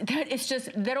 It's just,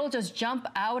 it'll just jump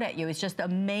out at you. It's just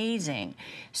amazing.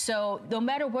 So no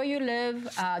matter where you live,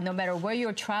 no matter where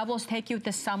your travels take you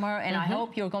this summer, and I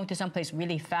hope you're going to someplace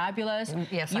really fabulous,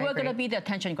 yes, you are going to be the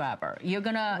attention grabber. You're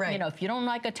going to, you know, if you don't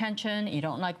like attention, you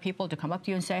don't like people to come up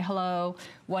to you and say hello,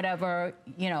 whatever,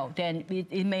 you know, then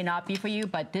it may not be for you.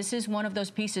 But this is one of those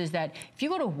pieces that if you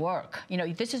go to work, you know,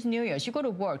 this is New Year's, you go to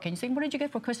work and you think, what did you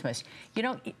get for Christmas? You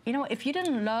know, if you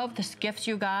didn't love the gifts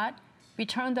you got,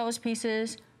 return those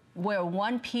pieces, wear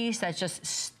one piece that's just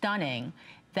stunning.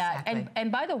 That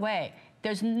and by the way,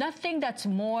 there's nothing that's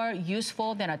more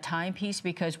useful than a timepiece,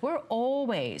 because we're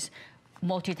always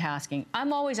multitasking.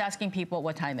 I'm always asking people,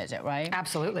 what time is it, right?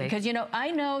 Absolutely. Because, you know,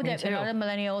 I know that a lot of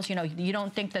millennials, you know, you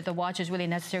don't think that the watch is really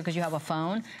necessary because you have a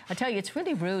phone. I tell you, it's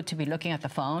really rude to be looking at the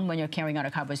phone when you're carrying on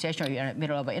a conversation or you're in the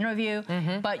middle of an interview.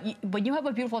 But when you have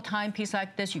a beautiful timepiece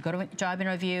like this, you go to a job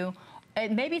interview,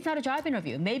 and maybe it's not a job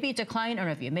interview. Maybe it's a client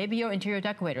interview. Maybe you're an interior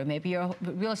decorator. Maybe you're a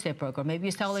real estate broker. Maybe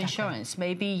you sell insurance.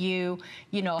 Maybe you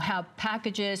know, have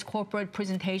packages, corporate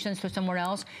presentations for someone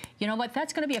else. You know what?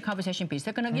 That's going to be a conversation piece.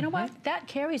 They're going to, you know what? That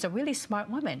Carrie's a really smart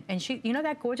woman, and she, you know,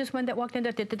 that gorgeous one that walked in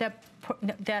that did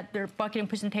that their marketing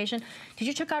presentation. Did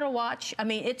you check out her watch? I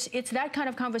mean, it's that kind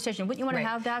of conversation. Wouldn't you want to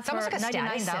have that for like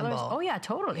 $99? Oh yeah,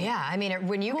 totally. Yeah, I mean,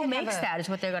 when you who makes that is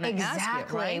what they're going to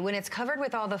ask you, right? When it's covered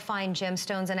with all the fine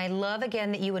gemstones, and I love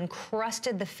again that you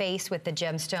encrusted the face with the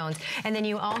gemstones, and then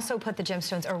you also put the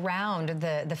gemstones around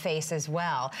the face as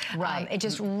well. Right. It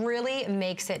just really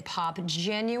makes it pop.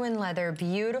 Genuine leather,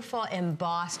 beautiful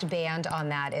embossed band on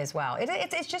that as well.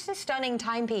 It's just a stunning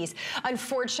timepiece.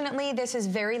 Unfortunately, this is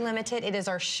very limited. It is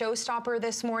our showstopper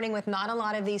this morning with not a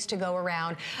lot of these to go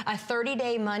around. A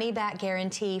 30-day money-back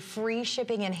guarantee, free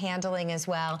shipping and handling as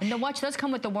well. And the watch does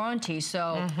come with the warranty,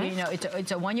 so you know, it's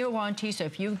a 1-year warranty. So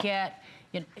if you get,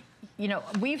 you know,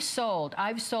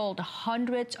 I've sold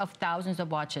hundreds of thousands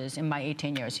of watches in my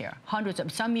 18 years here.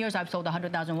 Some years I've sold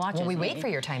 100,000 watches. Well, we wait for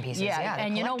your timepieces. Yeah,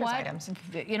 and you know what?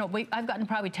 You know, I've gotten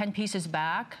probably 10 pieces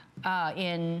back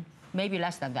in maybe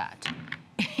less than that.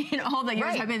 In all the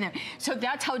years I've been there. So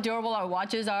that's how durable our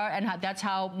watches are, and that's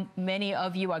how many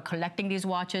of you are collecting these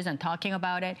watches and talking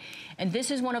about it. And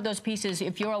this is one of those pieces,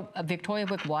 if you're a Victoria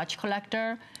Wieck watch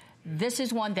collector, this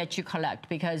is one that you collect,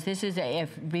 because this is a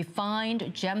refined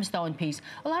gemstone piece.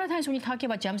 A lot of times when you're talking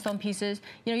about gemstone pieces,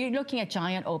 you know, you're looking at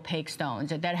giant opaque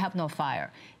stones that have no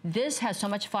fire. This has so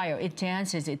much fire, it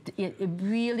dances, it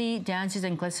really dances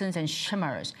and glistens and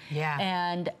shimmers. Yeah.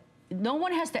 And no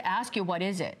one has to ask you, what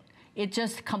is it? It's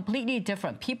just completely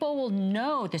different. People will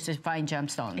know this is fine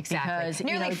gemstone. Exactly. Because,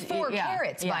 nearly 4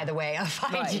 carats, by the way, of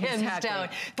fine gemstone.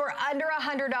 For under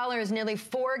 $100, nearly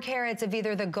 4 carats of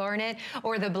either the garnet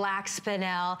or the black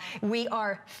spinel. We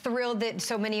are thrilled that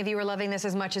so many of you are loving this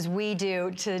as much as we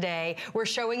do today. We're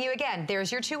showing you again,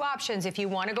 there's your 2 options. If you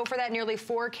want to go for that nearly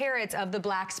 4 carats of the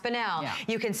black spinel,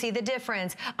 you can see the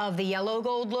difference of the yellow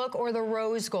gold look or the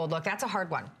rose gold look. That's a hard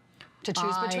one to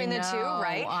choose between the 2,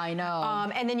 right? I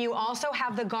know. And then you also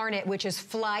have the garnet, which is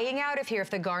flying out of here. If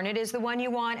the garnet is the one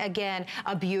you want, again,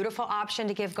 a beautiful option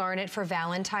to give garnet for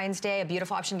Valentine's Day, a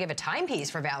beautiful option to give a timepiece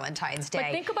for Valentine's Day.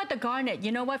 But think about the garnet.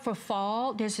 You know what? For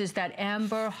fall, this is that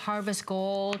amber harvest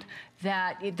gold,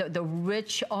 that the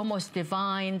rich, almost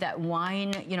divine, that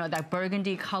wine, you know, that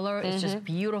burgundy color is just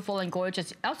beautiful and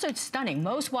gorgeous. Also, it's stunning.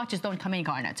 Most watches don't come in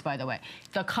garnets, by the way.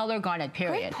 The color garnet,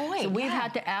 period. Great point. So we've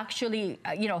had to actually,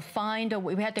 you know,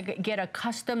 we had to get a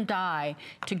custom dye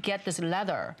to get this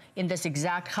leather in this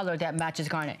exact color that matches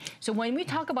garnet. So when we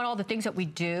talk about all the things that we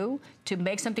do to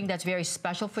make something that's very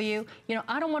special for you, you know,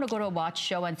 I don't want to go to a watch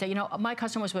show and say, you know, my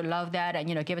customers would love that and,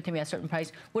 you know, give it to me at a certain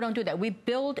price. We don't do that. We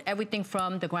build everything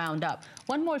from the ground up.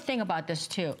 One more thing about this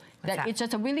too, that it's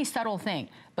just a really subtle thing.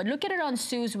 But look at it on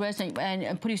Sue's wrist,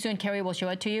 and pretty soon Carrie will show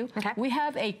it to you. Okay. We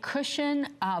have a cushion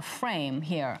frame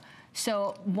here.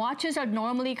 So watches are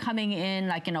normally coming in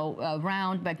like, you know,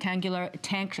 round, rectangular,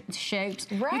 tank shapes.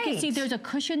 Right. You can see there's a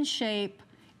cushion shape,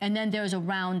 and then there's a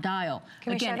round dial.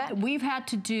 Can we show that? We've had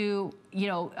to do, you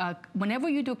know, whenever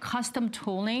you do custom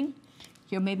tooling,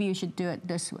 here, maybe you should do it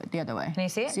this way, the other way. Can you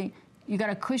see it? See? You got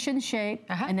a cushion shape,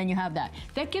 and then you have that.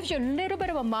 That gives you a little bit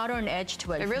of a modern edge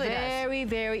to it. It really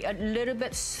does. A little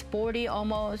bit sporty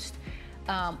almost.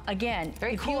 Again,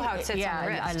 very cool how it sits on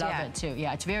the wrist. I love it too.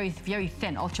 Yeah, it's very, very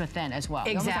thin, ultra thin as well.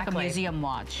 Exactly. Almost like a museum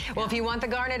watch. Well, if you want the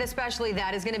garnet especially,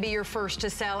 that is going to be your first to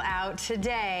sell out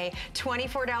today.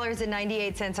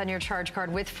 $24.98 on your charge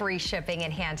card with free shipping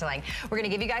and handling. We're going to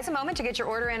give you guys a moment to get your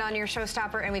order in on your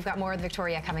showstopper, and we've got more of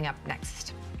Victoria coming up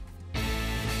next.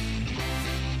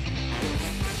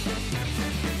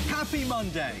 Happy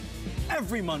Monday.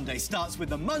 Every Monday starts with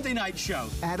the Monday Night Show.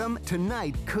 Adam,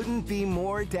 tonight couldn't be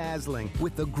more dazzling.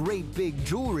 With the great big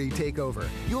jewelry takeover,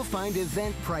 you'll find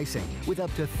event pricing with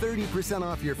up to 30%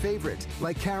 off your favorites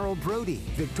like Carol Brody,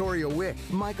 Victoria Wieck,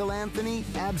 Michael Anthony,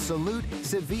 Absolute,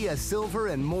 Sevilla Silver,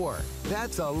 and more.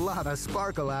 That's a lot of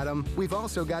sparkle, Adam. We've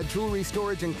also got jewelry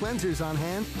storage and cleansers on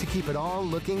hand to keep it all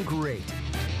looking great.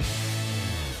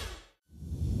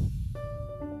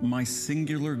 My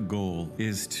singular goal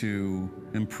is to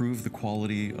improve the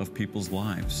quality of people's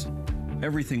lives.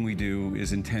 Everything we do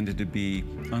is intended to be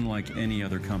unlike any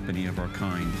other company of our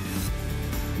kind.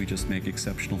 We just make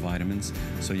exceptional vitamins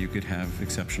so you could have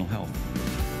exceptional health.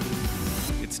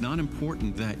 It's not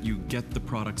important that you get the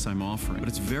products I'm offering, but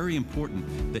it's very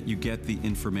important that you get the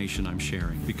information I'm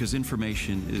sharing, because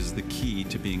information is the key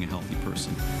to being a healthy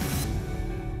person.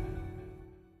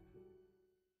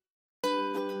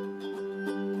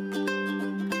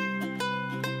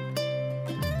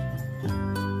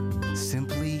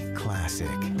 Simply classic.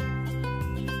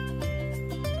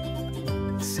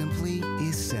 Simply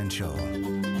essential.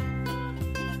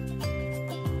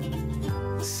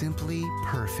 Simply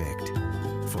perfect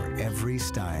for every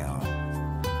style.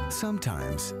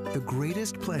 Sometimes the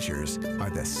greatest pleasures are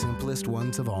the simplest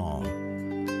ones of all.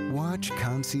 Watch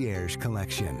Concierge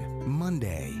Collection,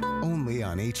 Monday, only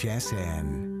on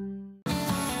HSN.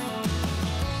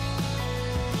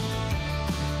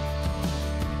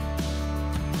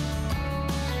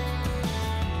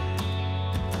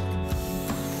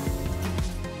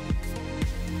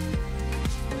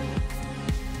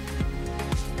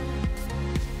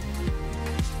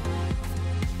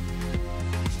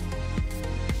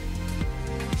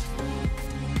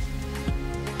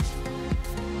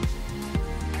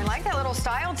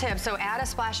 Style tip, so add a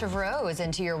splash of rose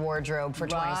into your wardrobe for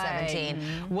 2017.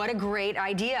 Right. What a great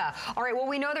idea. All right, well,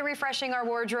 we know that refreshing our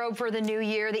wardrobe for the new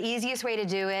year, the easiest way to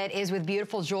do it is with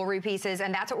beautiful jewelry pieces,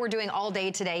 and that's what we're doing all day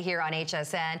today here on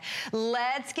HSN.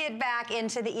 Let's get back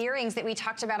into the earrings that we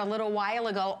talked about a little while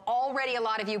ago. Already a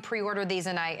lot of you pre-ordered these,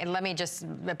 and let me just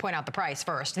point out the price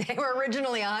first. They were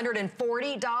originally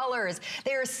 $140.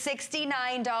 They are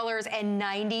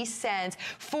 $69.90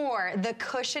 for the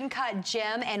cushion cut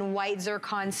gem and white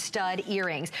zircon stud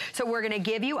earrings. So we're going to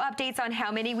give you updates on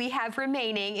how many we have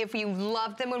remaining. If you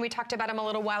loved them when we talked about them a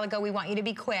little while ago, we want you to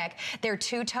be quick. They're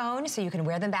two-tone, so you can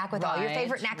wear them back with all your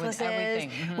favorite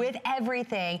necklaces, with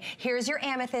everything. Here's your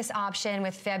amethyst option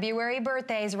with February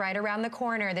birthdays right around the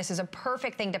corner. This is a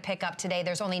perfect thing to pick up today.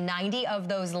 There's only 90 of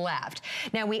those left.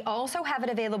 Now, we also have it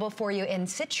available for you in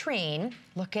citrine.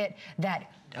 Look at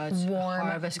that warm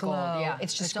harvest glow. Gold. Yeah,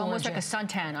 it's almost like a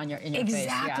suntan on in your face.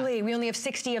 Exactly. Yeah. We only have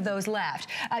 60 of those left.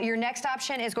 Your next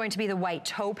option is going to be the white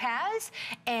topaz,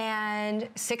 and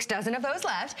 6 dozen of those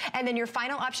left. And then your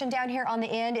final option down here on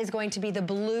the end is going to be the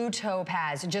blue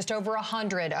topaz, just over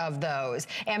 100 of those.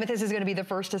 Amethyst is going to be the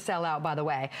first to sell out, by the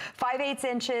way. 5/8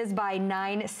 inches by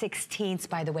 9/16,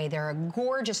 by the way. They're a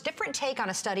gorgeous, different take on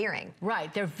a stud earring.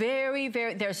 Right. They're very,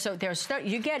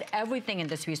 you get everything in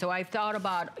this piece. So I've thought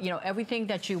about, everything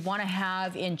that you want to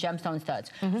have in gemstone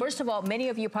studs. First of all, many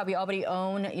of you probably already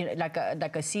own like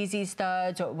a CZ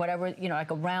studs or whatever, like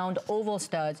a round oval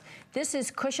studs. This is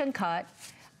cushion cut.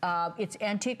 It's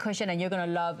antique cushion, and you're going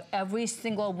to love every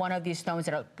single one of these stones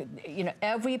that are,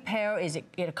 every pair is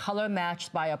color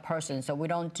matched by a person. So we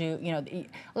don't do, a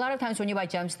lot of times when you buy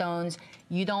gemstones,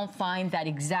 you don't find that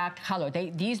exact color.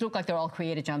 These look like they're all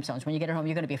created gemstones. When you get it home,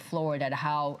 you're going to be floored at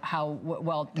how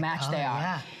well matched they are.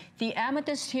 Yeah. The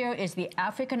amethyst here is the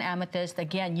African amethyst.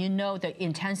 Again, you know the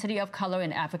intensity of color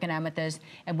in African amethyst.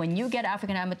 And when you get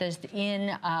African amethyst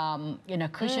in a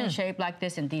cushion shape like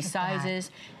this, in these sizes,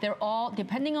 they're all,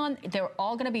 they're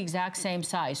all going to be exact same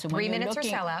size. So 3 minutes or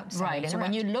sell out. Right. So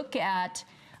when you look at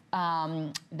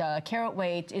the carat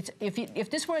weight, if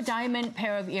this were a diamond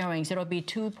pair of earrings, it'll be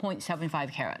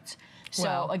 2.75 carats.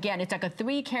 So again, it's like a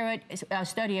 3-carat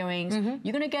stud earrings.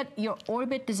 You're gonna get your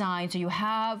orbit design, so you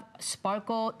have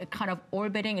sparkle kind of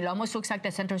orbiting. It almost looks like the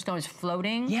center stone is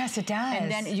floating. Yes, it does. And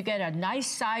then you get a nice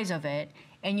size of it,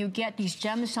 and you get these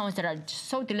gemstones that are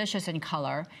so delicious in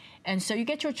color. And so you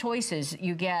get your choices.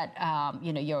 You get,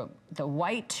 the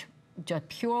white, just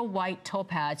pure white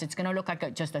topaz. It's gonna look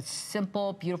like just a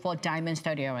simple, beautiful diamond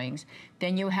stud earrings.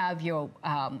 Then you have your,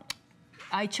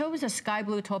 I chose a sky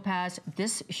blue topaz,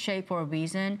 this shape for a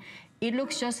reason. It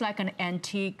looks just like an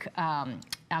antique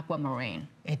aquamarine.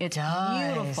 It's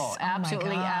does. Beautiful,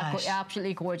 absolutely, gosh.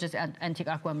 absolutely gorgeous antique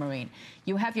aquamarine.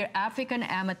 You have your African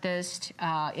amethyst.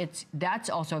 That's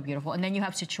also beautiful, and then you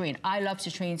have citrine. I love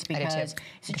citrines because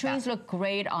citrines look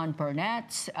great on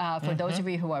brunettes. For those of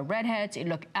you who are redheads, it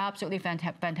looks absolutely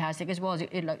fantastic, as well as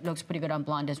it looks pretty good on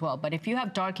blonde as well. But if you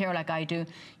have dark hair like I do,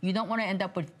 you don't want to end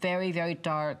up with very, very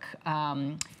dark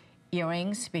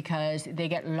earrings because they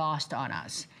get lost on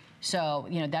us. So,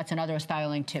 you know, that's another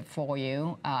styling tip for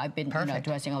you. I've been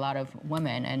dressing a lot of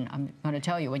women, and I'm going to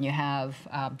tell you, when you have,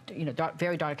 you know,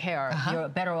 very dark hair, you're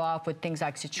better off with things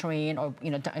like citrine, or, you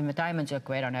know, diamonds are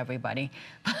great on everybody.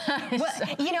 Well,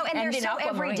 you know, and they're so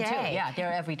everyday. Too. Yeah,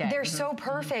 they're everyday. They're so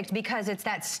perfect because it's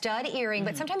that stud earring,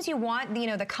 but sometimes you want, you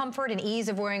know, the comfort and ease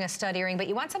of wearing a stud earring, but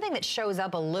you want something that shows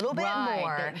up a little bit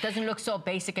more. It doesn't look so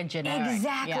basic and generic.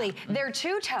 Exactly. Yeah. They're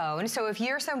two-tone, so if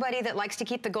you're somebody that likes to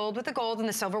keep the gold with the gold and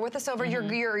the silver with the silver,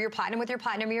 your platinum with your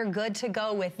platinum, you're good to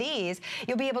go with these.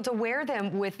 You'll be able to wear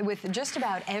them with just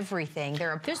about everything.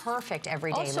 They're a perfect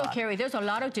everyday look. Also, Carrie, there's a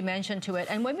lot of dimension to it.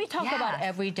 And when we talk about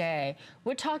everyday,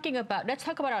 we're talking about, let's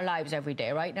talk about our lives every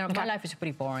day, right? Now, my life is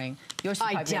pretty boring. Yours is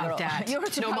I doubt that.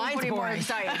 Yours is mine's more boring.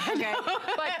 exciting, okay?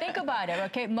 But think about it,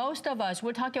 okay? Most of us,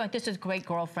 we're talking about, this is great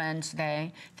girlfriend's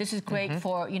day. This is great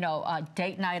for, you know, a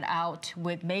date night out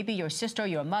with maybe your sister,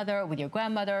 your mother, with your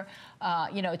grandmother.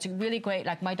 You know, it's really great.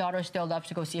 Like, my daughter still loves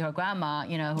to go see her grandma,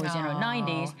 you know, who's in her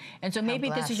 90s. And so maybe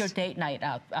this is your date night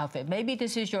outfit. Maybe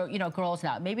this is your, you know, girls'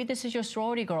 night. Maybe this is your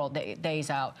sorority girl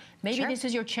days out. Maybe this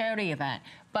is your charity event.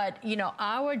 But, you know,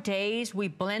 our days, we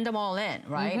blend them all in,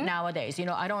 right? Nowadays, you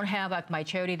know, I don't have like my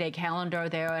charity day calendar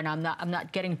there, and I'm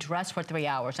not getting dressed for 3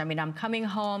 hours. I mean, I'm coming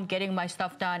home, getting my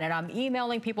stuff done, and I'm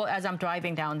emailing people as I'm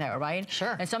driving down there, right?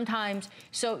 Sure. And sometimes,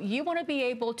 so you want to be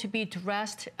able to be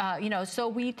dressed, you know, so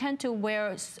we tend to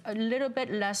wear a little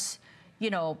bit less,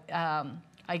 you know,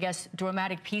 I guess,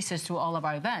 dramatic pieces to all of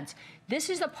our events. This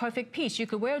is a perfect piece. You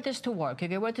could wear this to work. You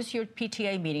could wear this to your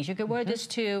PTA meetings. You could wear this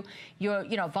to your,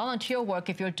 you know, volunteer work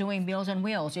if you're doing Meals on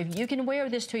Wheels. If you can wear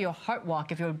this to your heart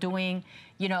walk if you're doing,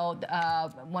 you know,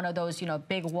 one of those, you know,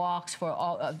 big walks for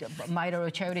all MITRE or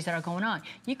charities that are going on.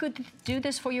 You could do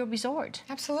this for your resort.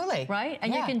 Absolutely. Right?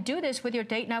 And you can do this with your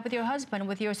date night with your husband,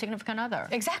 with your significant other.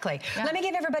 Exactly. Yeah. Let me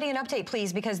give everybody an update,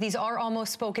 please, because these are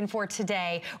almost spoken for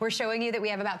today. We're showing you that we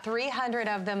have about 300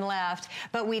 of them left,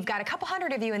 but we've got a couple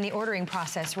hundred of you in the ordering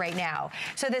process right now.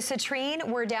 So the citrine,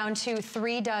 we're down to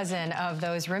 3 dozen of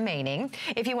those remaining.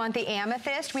 If you want the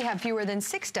amethyst, we have fewer than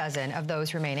 6 dozen of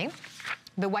those remaining.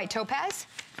 The white topaz,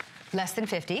 less than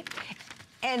 50.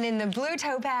 And in the blue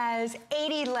topaz,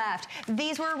 80 left.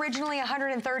 These were originally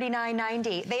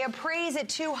 $139.90. They appraise at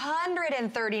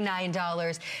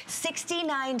 $239,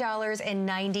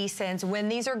 $69.90. When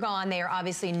these are gone, they are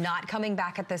obviously not coming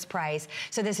back at this price.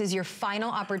 So this is your final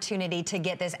opportunity to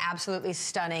get this absolutely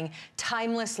stunning,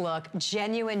 timeless look,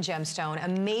 genuine gemstone,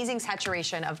 amazing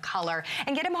saturation of color,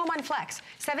 and get them home on Flex.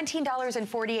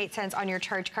 $17.48 on your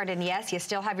charge card, and yes, you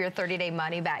still have your 30-day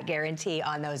money-back guarantee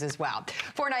on those as well.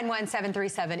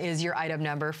 491-737 is your item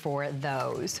number for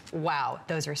those. Wow,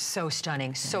 those are so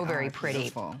stunning, so very pretty.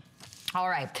 Beautiful. All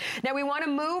right, now we want to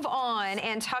move on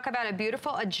and talk about a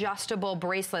beautiful adjustable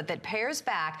bracelet that pairs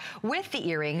back with the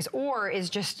earrings, or is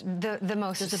just the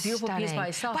most It's a beautiful piece by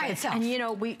itself. And you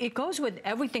know, it goes with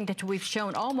everything that we've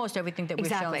shown, almost everything that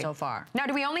we've shown so far. Now,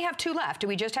 do we only have 2 left? Do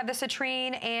we just have the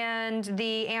citrine and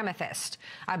the amethyst?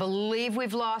 I believe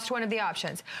we've lost one of the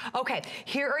options. Okay,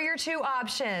 here are your 2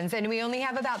 options, and we only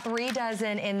have about 3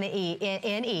 dozen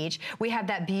in each. We have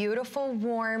that beautiful,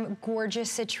 warm, gorgeous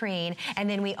citrine, and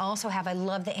then we also have, I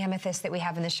love the amethyst that we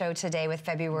have in the show today with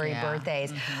February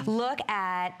birthdays. Look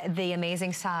at the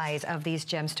amazing size of these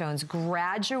gemstones,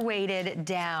 graduated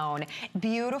down,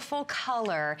 beautiful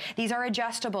color. These are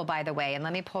adjustable, by the way, and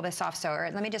let me pull this off, or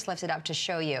let me just lift it up to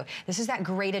show you. This is that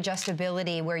great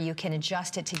adjustability where you can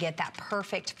adjust it to get that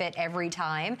perfect fit every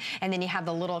time, and then you have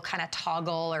the little kind of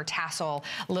toggle or tassel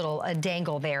little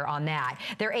dangle there on that.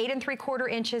 They're 8 3/4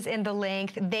 inches in the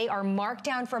length. They are marked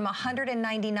down from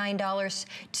 $199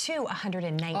 to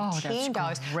 $119. Oh, that's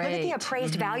great. Look at the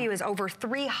appraised value is over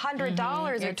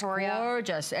 $300, Victoria. It's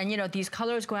gorgeous. And you know, these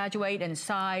colors graduate in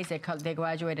size, they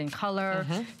graduate in color.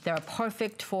 They're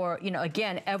perfect for, you know,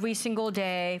 again, every single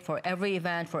day, for every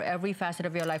event, for every facet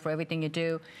of your life, for everything you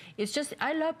do. It's just,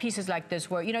 I love pieces like this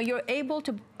where, you know, you're able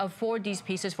to afford these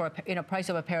pieces for a price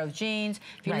of a pair of jeans.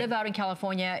 If you live out in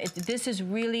California, this is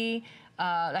really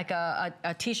like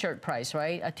a t-shirt price,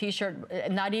 right? A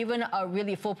t-shirt, not even a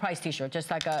really full price t-shirt,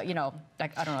 just like a, you know,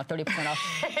 like, I don't know, 30% off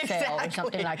sale or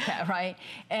something like that, right?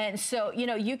 And so, you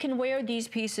know, you can wear these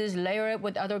pieces, layer it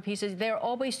with other pieces. They're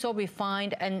always so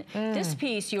refined. And this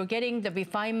piece, you're getting the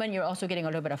refinement, you're also getting a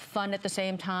little bit of fun at the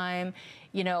same time.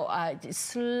 You know,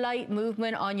 slight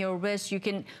movement on your wrist. You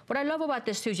can, what I love about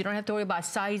this too is you don't have to worry about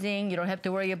sizing. You don't have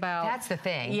to worry about. That's the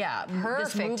thing. Yeah.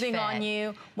 Perfect this moving fit. on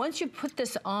you. Once you put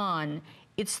this on,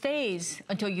 it stays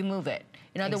until you move it.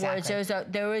 In other words,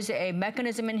 there is a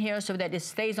mechanism in here so that it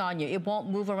stays on you. It won't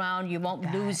move around. You won't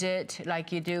lose it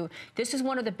like you do. This is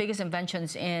one of the biggest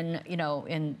inventions in, you know,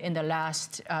 in the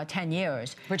last 10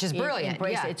 years. Which is brilliant.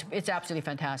 Yeah. It's absolutely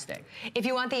fantastic. If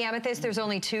you want the amethyst, there's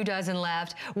only 2 dozen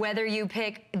left. Whether you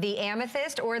pick the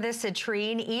amethyst or the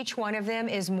citrine, each one of them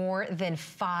is more than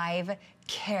 5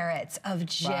 carats of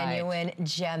genuine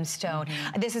gemstone.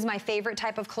 This is my favorite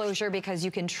type of closure because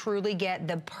you can truly get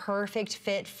the perfect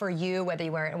fit for you, whether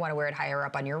you want to wear it higher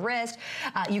up on your wrist.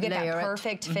 You get that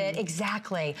perfect fit.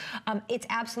 Exactly. It's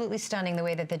absolutely stunning the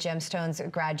way that the gemstones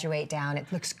graduate down.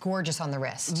 It looks gorgeous on the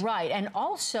wrist. Right. And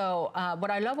also,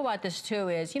 what I love about this too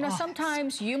is, you know,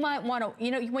 sometimes you might want to,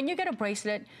 you know, when you get a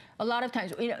bracelet, a lot of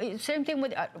times, you know, same thing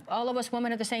with all of us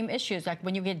women have the same issues. Like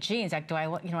when you get jeans, like do I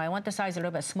want, you know, I want the size a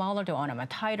little bit smaller, do I want them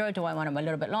tighter, do I want them a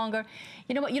little bit longer?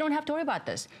 You know what, you don't have to worry about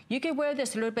this. You can wear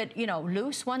this a little bit, you know,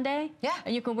 loose one day. Yeah.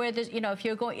 And you can wear this, you know, if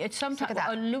you're going, it's sometimes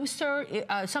a looser,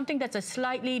 something that's a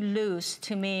slightly loose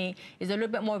to me is a little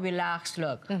bit more relaxed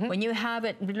look. When you have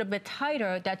it a little bit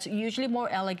tighter, that's usually more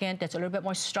elegant, that's a little bit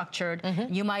more structured.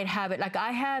 You might have it, like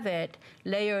I have it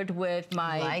layered with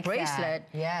my bracelet.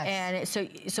 Yes. And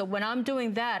so when I'm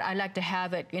doing that, I like to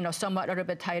have it, you know, somewhat a little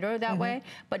bit tighter that way.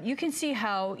 But you can see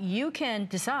how you can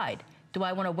decide, do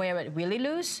I want to wear it really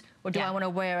loose? Or do I want to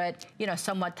wear it, you know,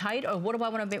 somewhat tight? Or what do I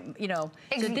want to be, you know?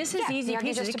 So this is easy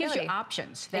pieces. It gives you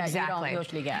options that you don't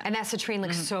usually get. And that citrine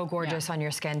looks so gorgeous on your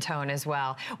skin tone as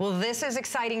well. Well, this is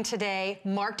exciting today.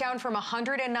 Marked down from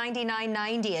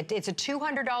 $199.90. It's a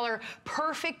 $200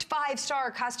 perfect 5-star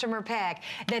customer pack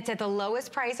that's at the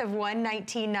lowest price of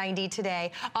 $119.90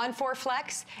 today. On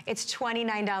 4Flex, it's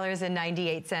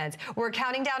 $29.98. We're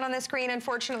counting down on the screen.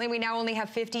 Unfortunately, we now only have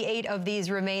 58 of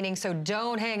these remaining, so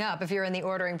don't hang up if you're in the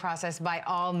ordering process by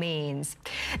all means.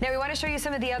 Now we want to show you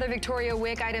some of the other Victoria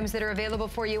Wieck items that are available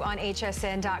for you on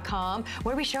hsn.com.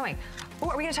 What are we showing? Oh,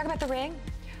 are we going to talk about the ring?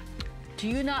 Do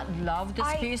you not love this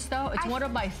piece though? It's one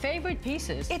of my favorite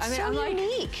pieces. It's so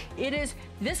unique. It is.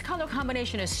 This color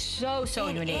combination is so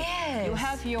unique. You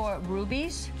have your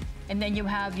rubies, and then you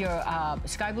have your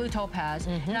sky blue topaz.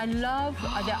 And I love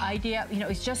the idea, you know,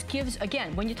 it just gives,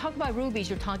 again, when you talk about rubies,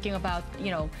 you're talking about, you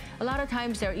know, a lot of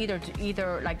times they're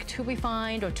either like too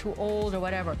refined or too old or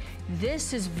whatever.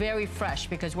 This is very fresh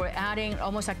because we're adding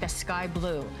almost like the sky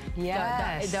blue.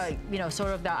 Yes. The you know,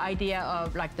 sort of the idea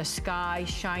of like the sky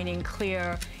shining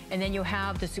clear. And then you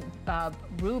have this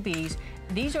rubies.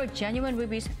 These are genuine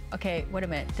rubies. Okay, wait a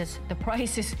minute. The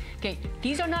price is, okay,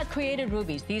 these are not created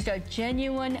rubies. These are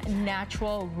genuine,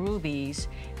 natural rubies.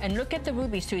 And look at the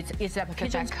rubies too. It's that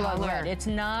pigeon's blood red. It's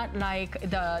not like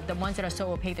the ones that are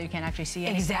so opaque that you can't actually see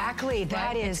anything. Exactly,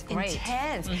 that is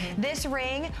intense. This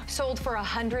ring sold for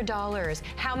 $100.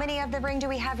 How many of the ring do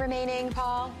we have remaining,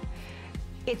 Paul?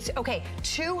 It's, okay,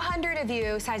 200 of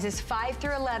you, sizes 5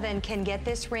 through 11, can get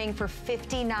this ring for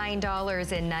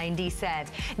 $59.90.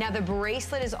 Now, the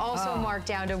bracelet is also marked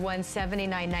down to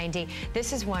 $179.90.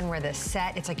 This is one where the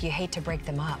set, it's like you hate to break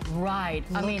them up. Right.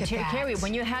 I mean, Carrie,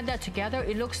 when you had that together,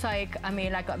 it looks like, I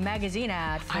mean, like a magazine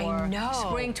ad for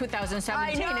spring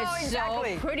 2017. It's so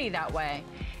pretty that way.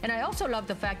 And I also love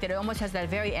the fact that it almost has that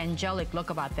very angelic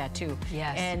look about that too.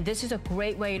 Yes. And this is a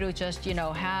great way to just, you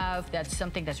know, have that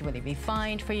something that's really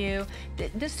refined for you.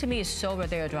 This to me is so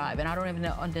Rodeo Drive, and I don't even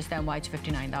understand why it's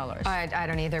 $59. I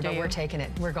don't either, but we're taking it.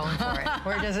 We're going for it.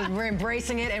 We're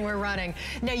embracing it and we're running.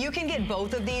 Now you can get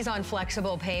both of these on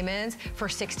flexible payments for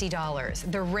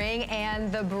 $60. The ring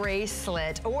and the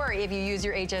bracelet, or if you use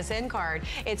your HSN card,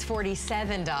 it's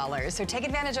 $47. So take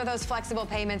advantage of those flexible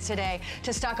payments today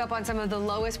to stock up on some of the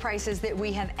lowest prices that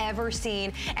we have ever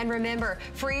seen. And remember,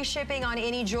 free shipping on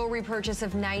any jewelry purchase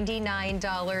of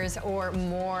 $99 or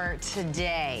more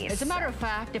today. As a matter of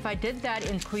fact, if I did that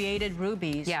in created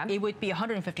rubies, it would be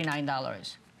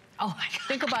 $159. Oh my God.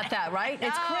 Think about that, right?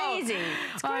 It's crazy.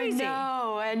 It's crazy. I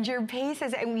know, and your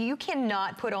pieces, you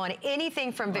cannot put on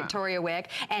anything from Victoria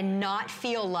Wieck and not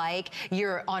feel like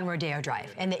you're on Rodeo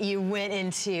Drive and that you went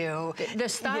into the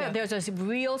style. There's a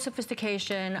real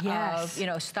sophistication of, you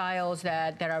know, styles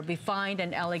that are refined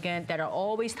and elegant, that are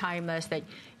always timeless. That,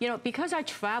 you know, because I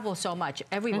travel so much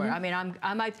everywhere. I mean,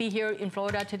 I might be here in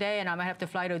Florida today, and I might have to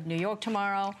fly to New York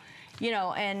tomorrow. You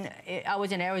know, and I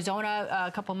was in Arizona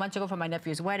a couple months ago for my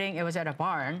nephew's wedding. It was at a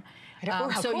barn.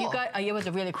 So cool. you got, it was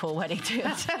a really cool wedding too.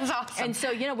 That sounds awesome. And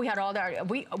so, you know, we had all that,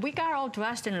 we got all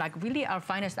dressed in like really our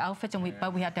finest outfits, and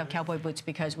but we had to have cowboy boots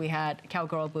because we had,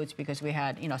 cowgirl boots because we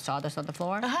had, you know, sawdust on the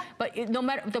floor. But no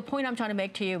matter, the point I'm trying to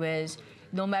make to you is,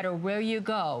 no matter where you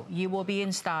go, you will be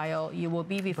in style, you will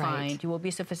be refined, you will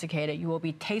be sophisticated, you will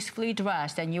be tastefully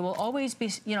dressed, and you will always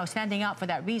be, you know, standing out for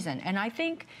that reason. And I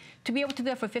think to be able to do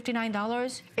that for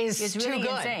 $59 is really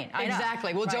insane.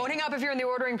 Exactly. Well, don't hang up if you're in the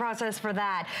ordering process for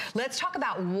that. Let's talk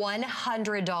about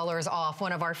 $100 off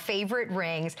one of our favorite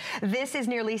rings. This is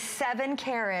nearly 7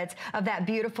 carats of that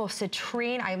beautiful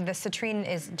citrine. The citrine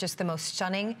is just the most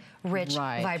stunning, rich,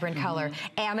 vibrant color.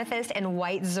 Amethyst and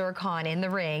white zircon in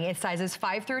the ring. Its sizes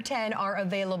 5 through 10 are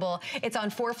available. It's on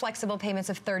 4 flexible payments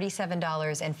of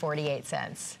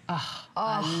 $37.48. Oh,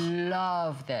 I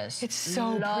love this. It's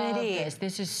so pretty.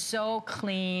 This is so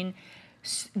clean.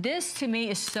 This to me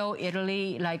is so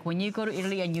Italy. Like when you go to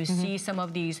Italy and you see some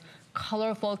of these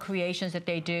colorful creations that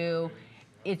they do,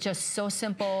 it's just so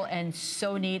simple and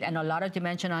so neat, and a lot of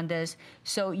dimension on this.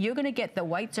 So you're gonna get the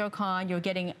white zircon, you're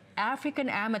getting African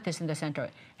amethyst in the center.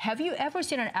 Have you ever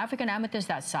seen an African amethyst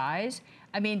that size?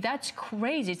 I mean, that's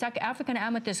crazy. It's like African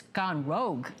amethyst gone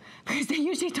rogue, because they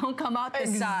usually don't come out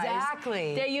this size.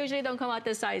 Exactly. They usually don't come out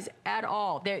this size at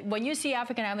all. When you see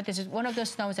African amethyst, it's one of those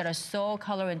stones that are so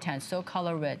color intense, so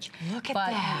color rich. Look at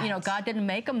that. But, you know, God didn't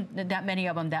make them, that many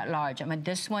of them that large. I mean,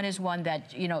 this one is one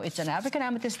that, you know, it's an African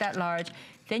amethyst that large.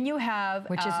 Then you have...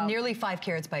 Which is nearly 5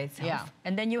 carats by itself. Yeah.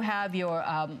 And then you have your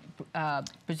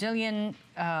Brazilian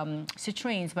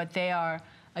citrines, but they are,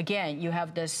 again, you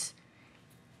have this,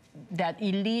 that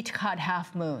elite cut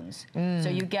half moons. So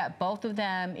you get both of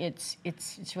them. It's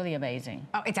really amazing.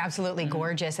 Oh, it's absolutely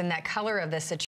gorgeous. And that color of this citrine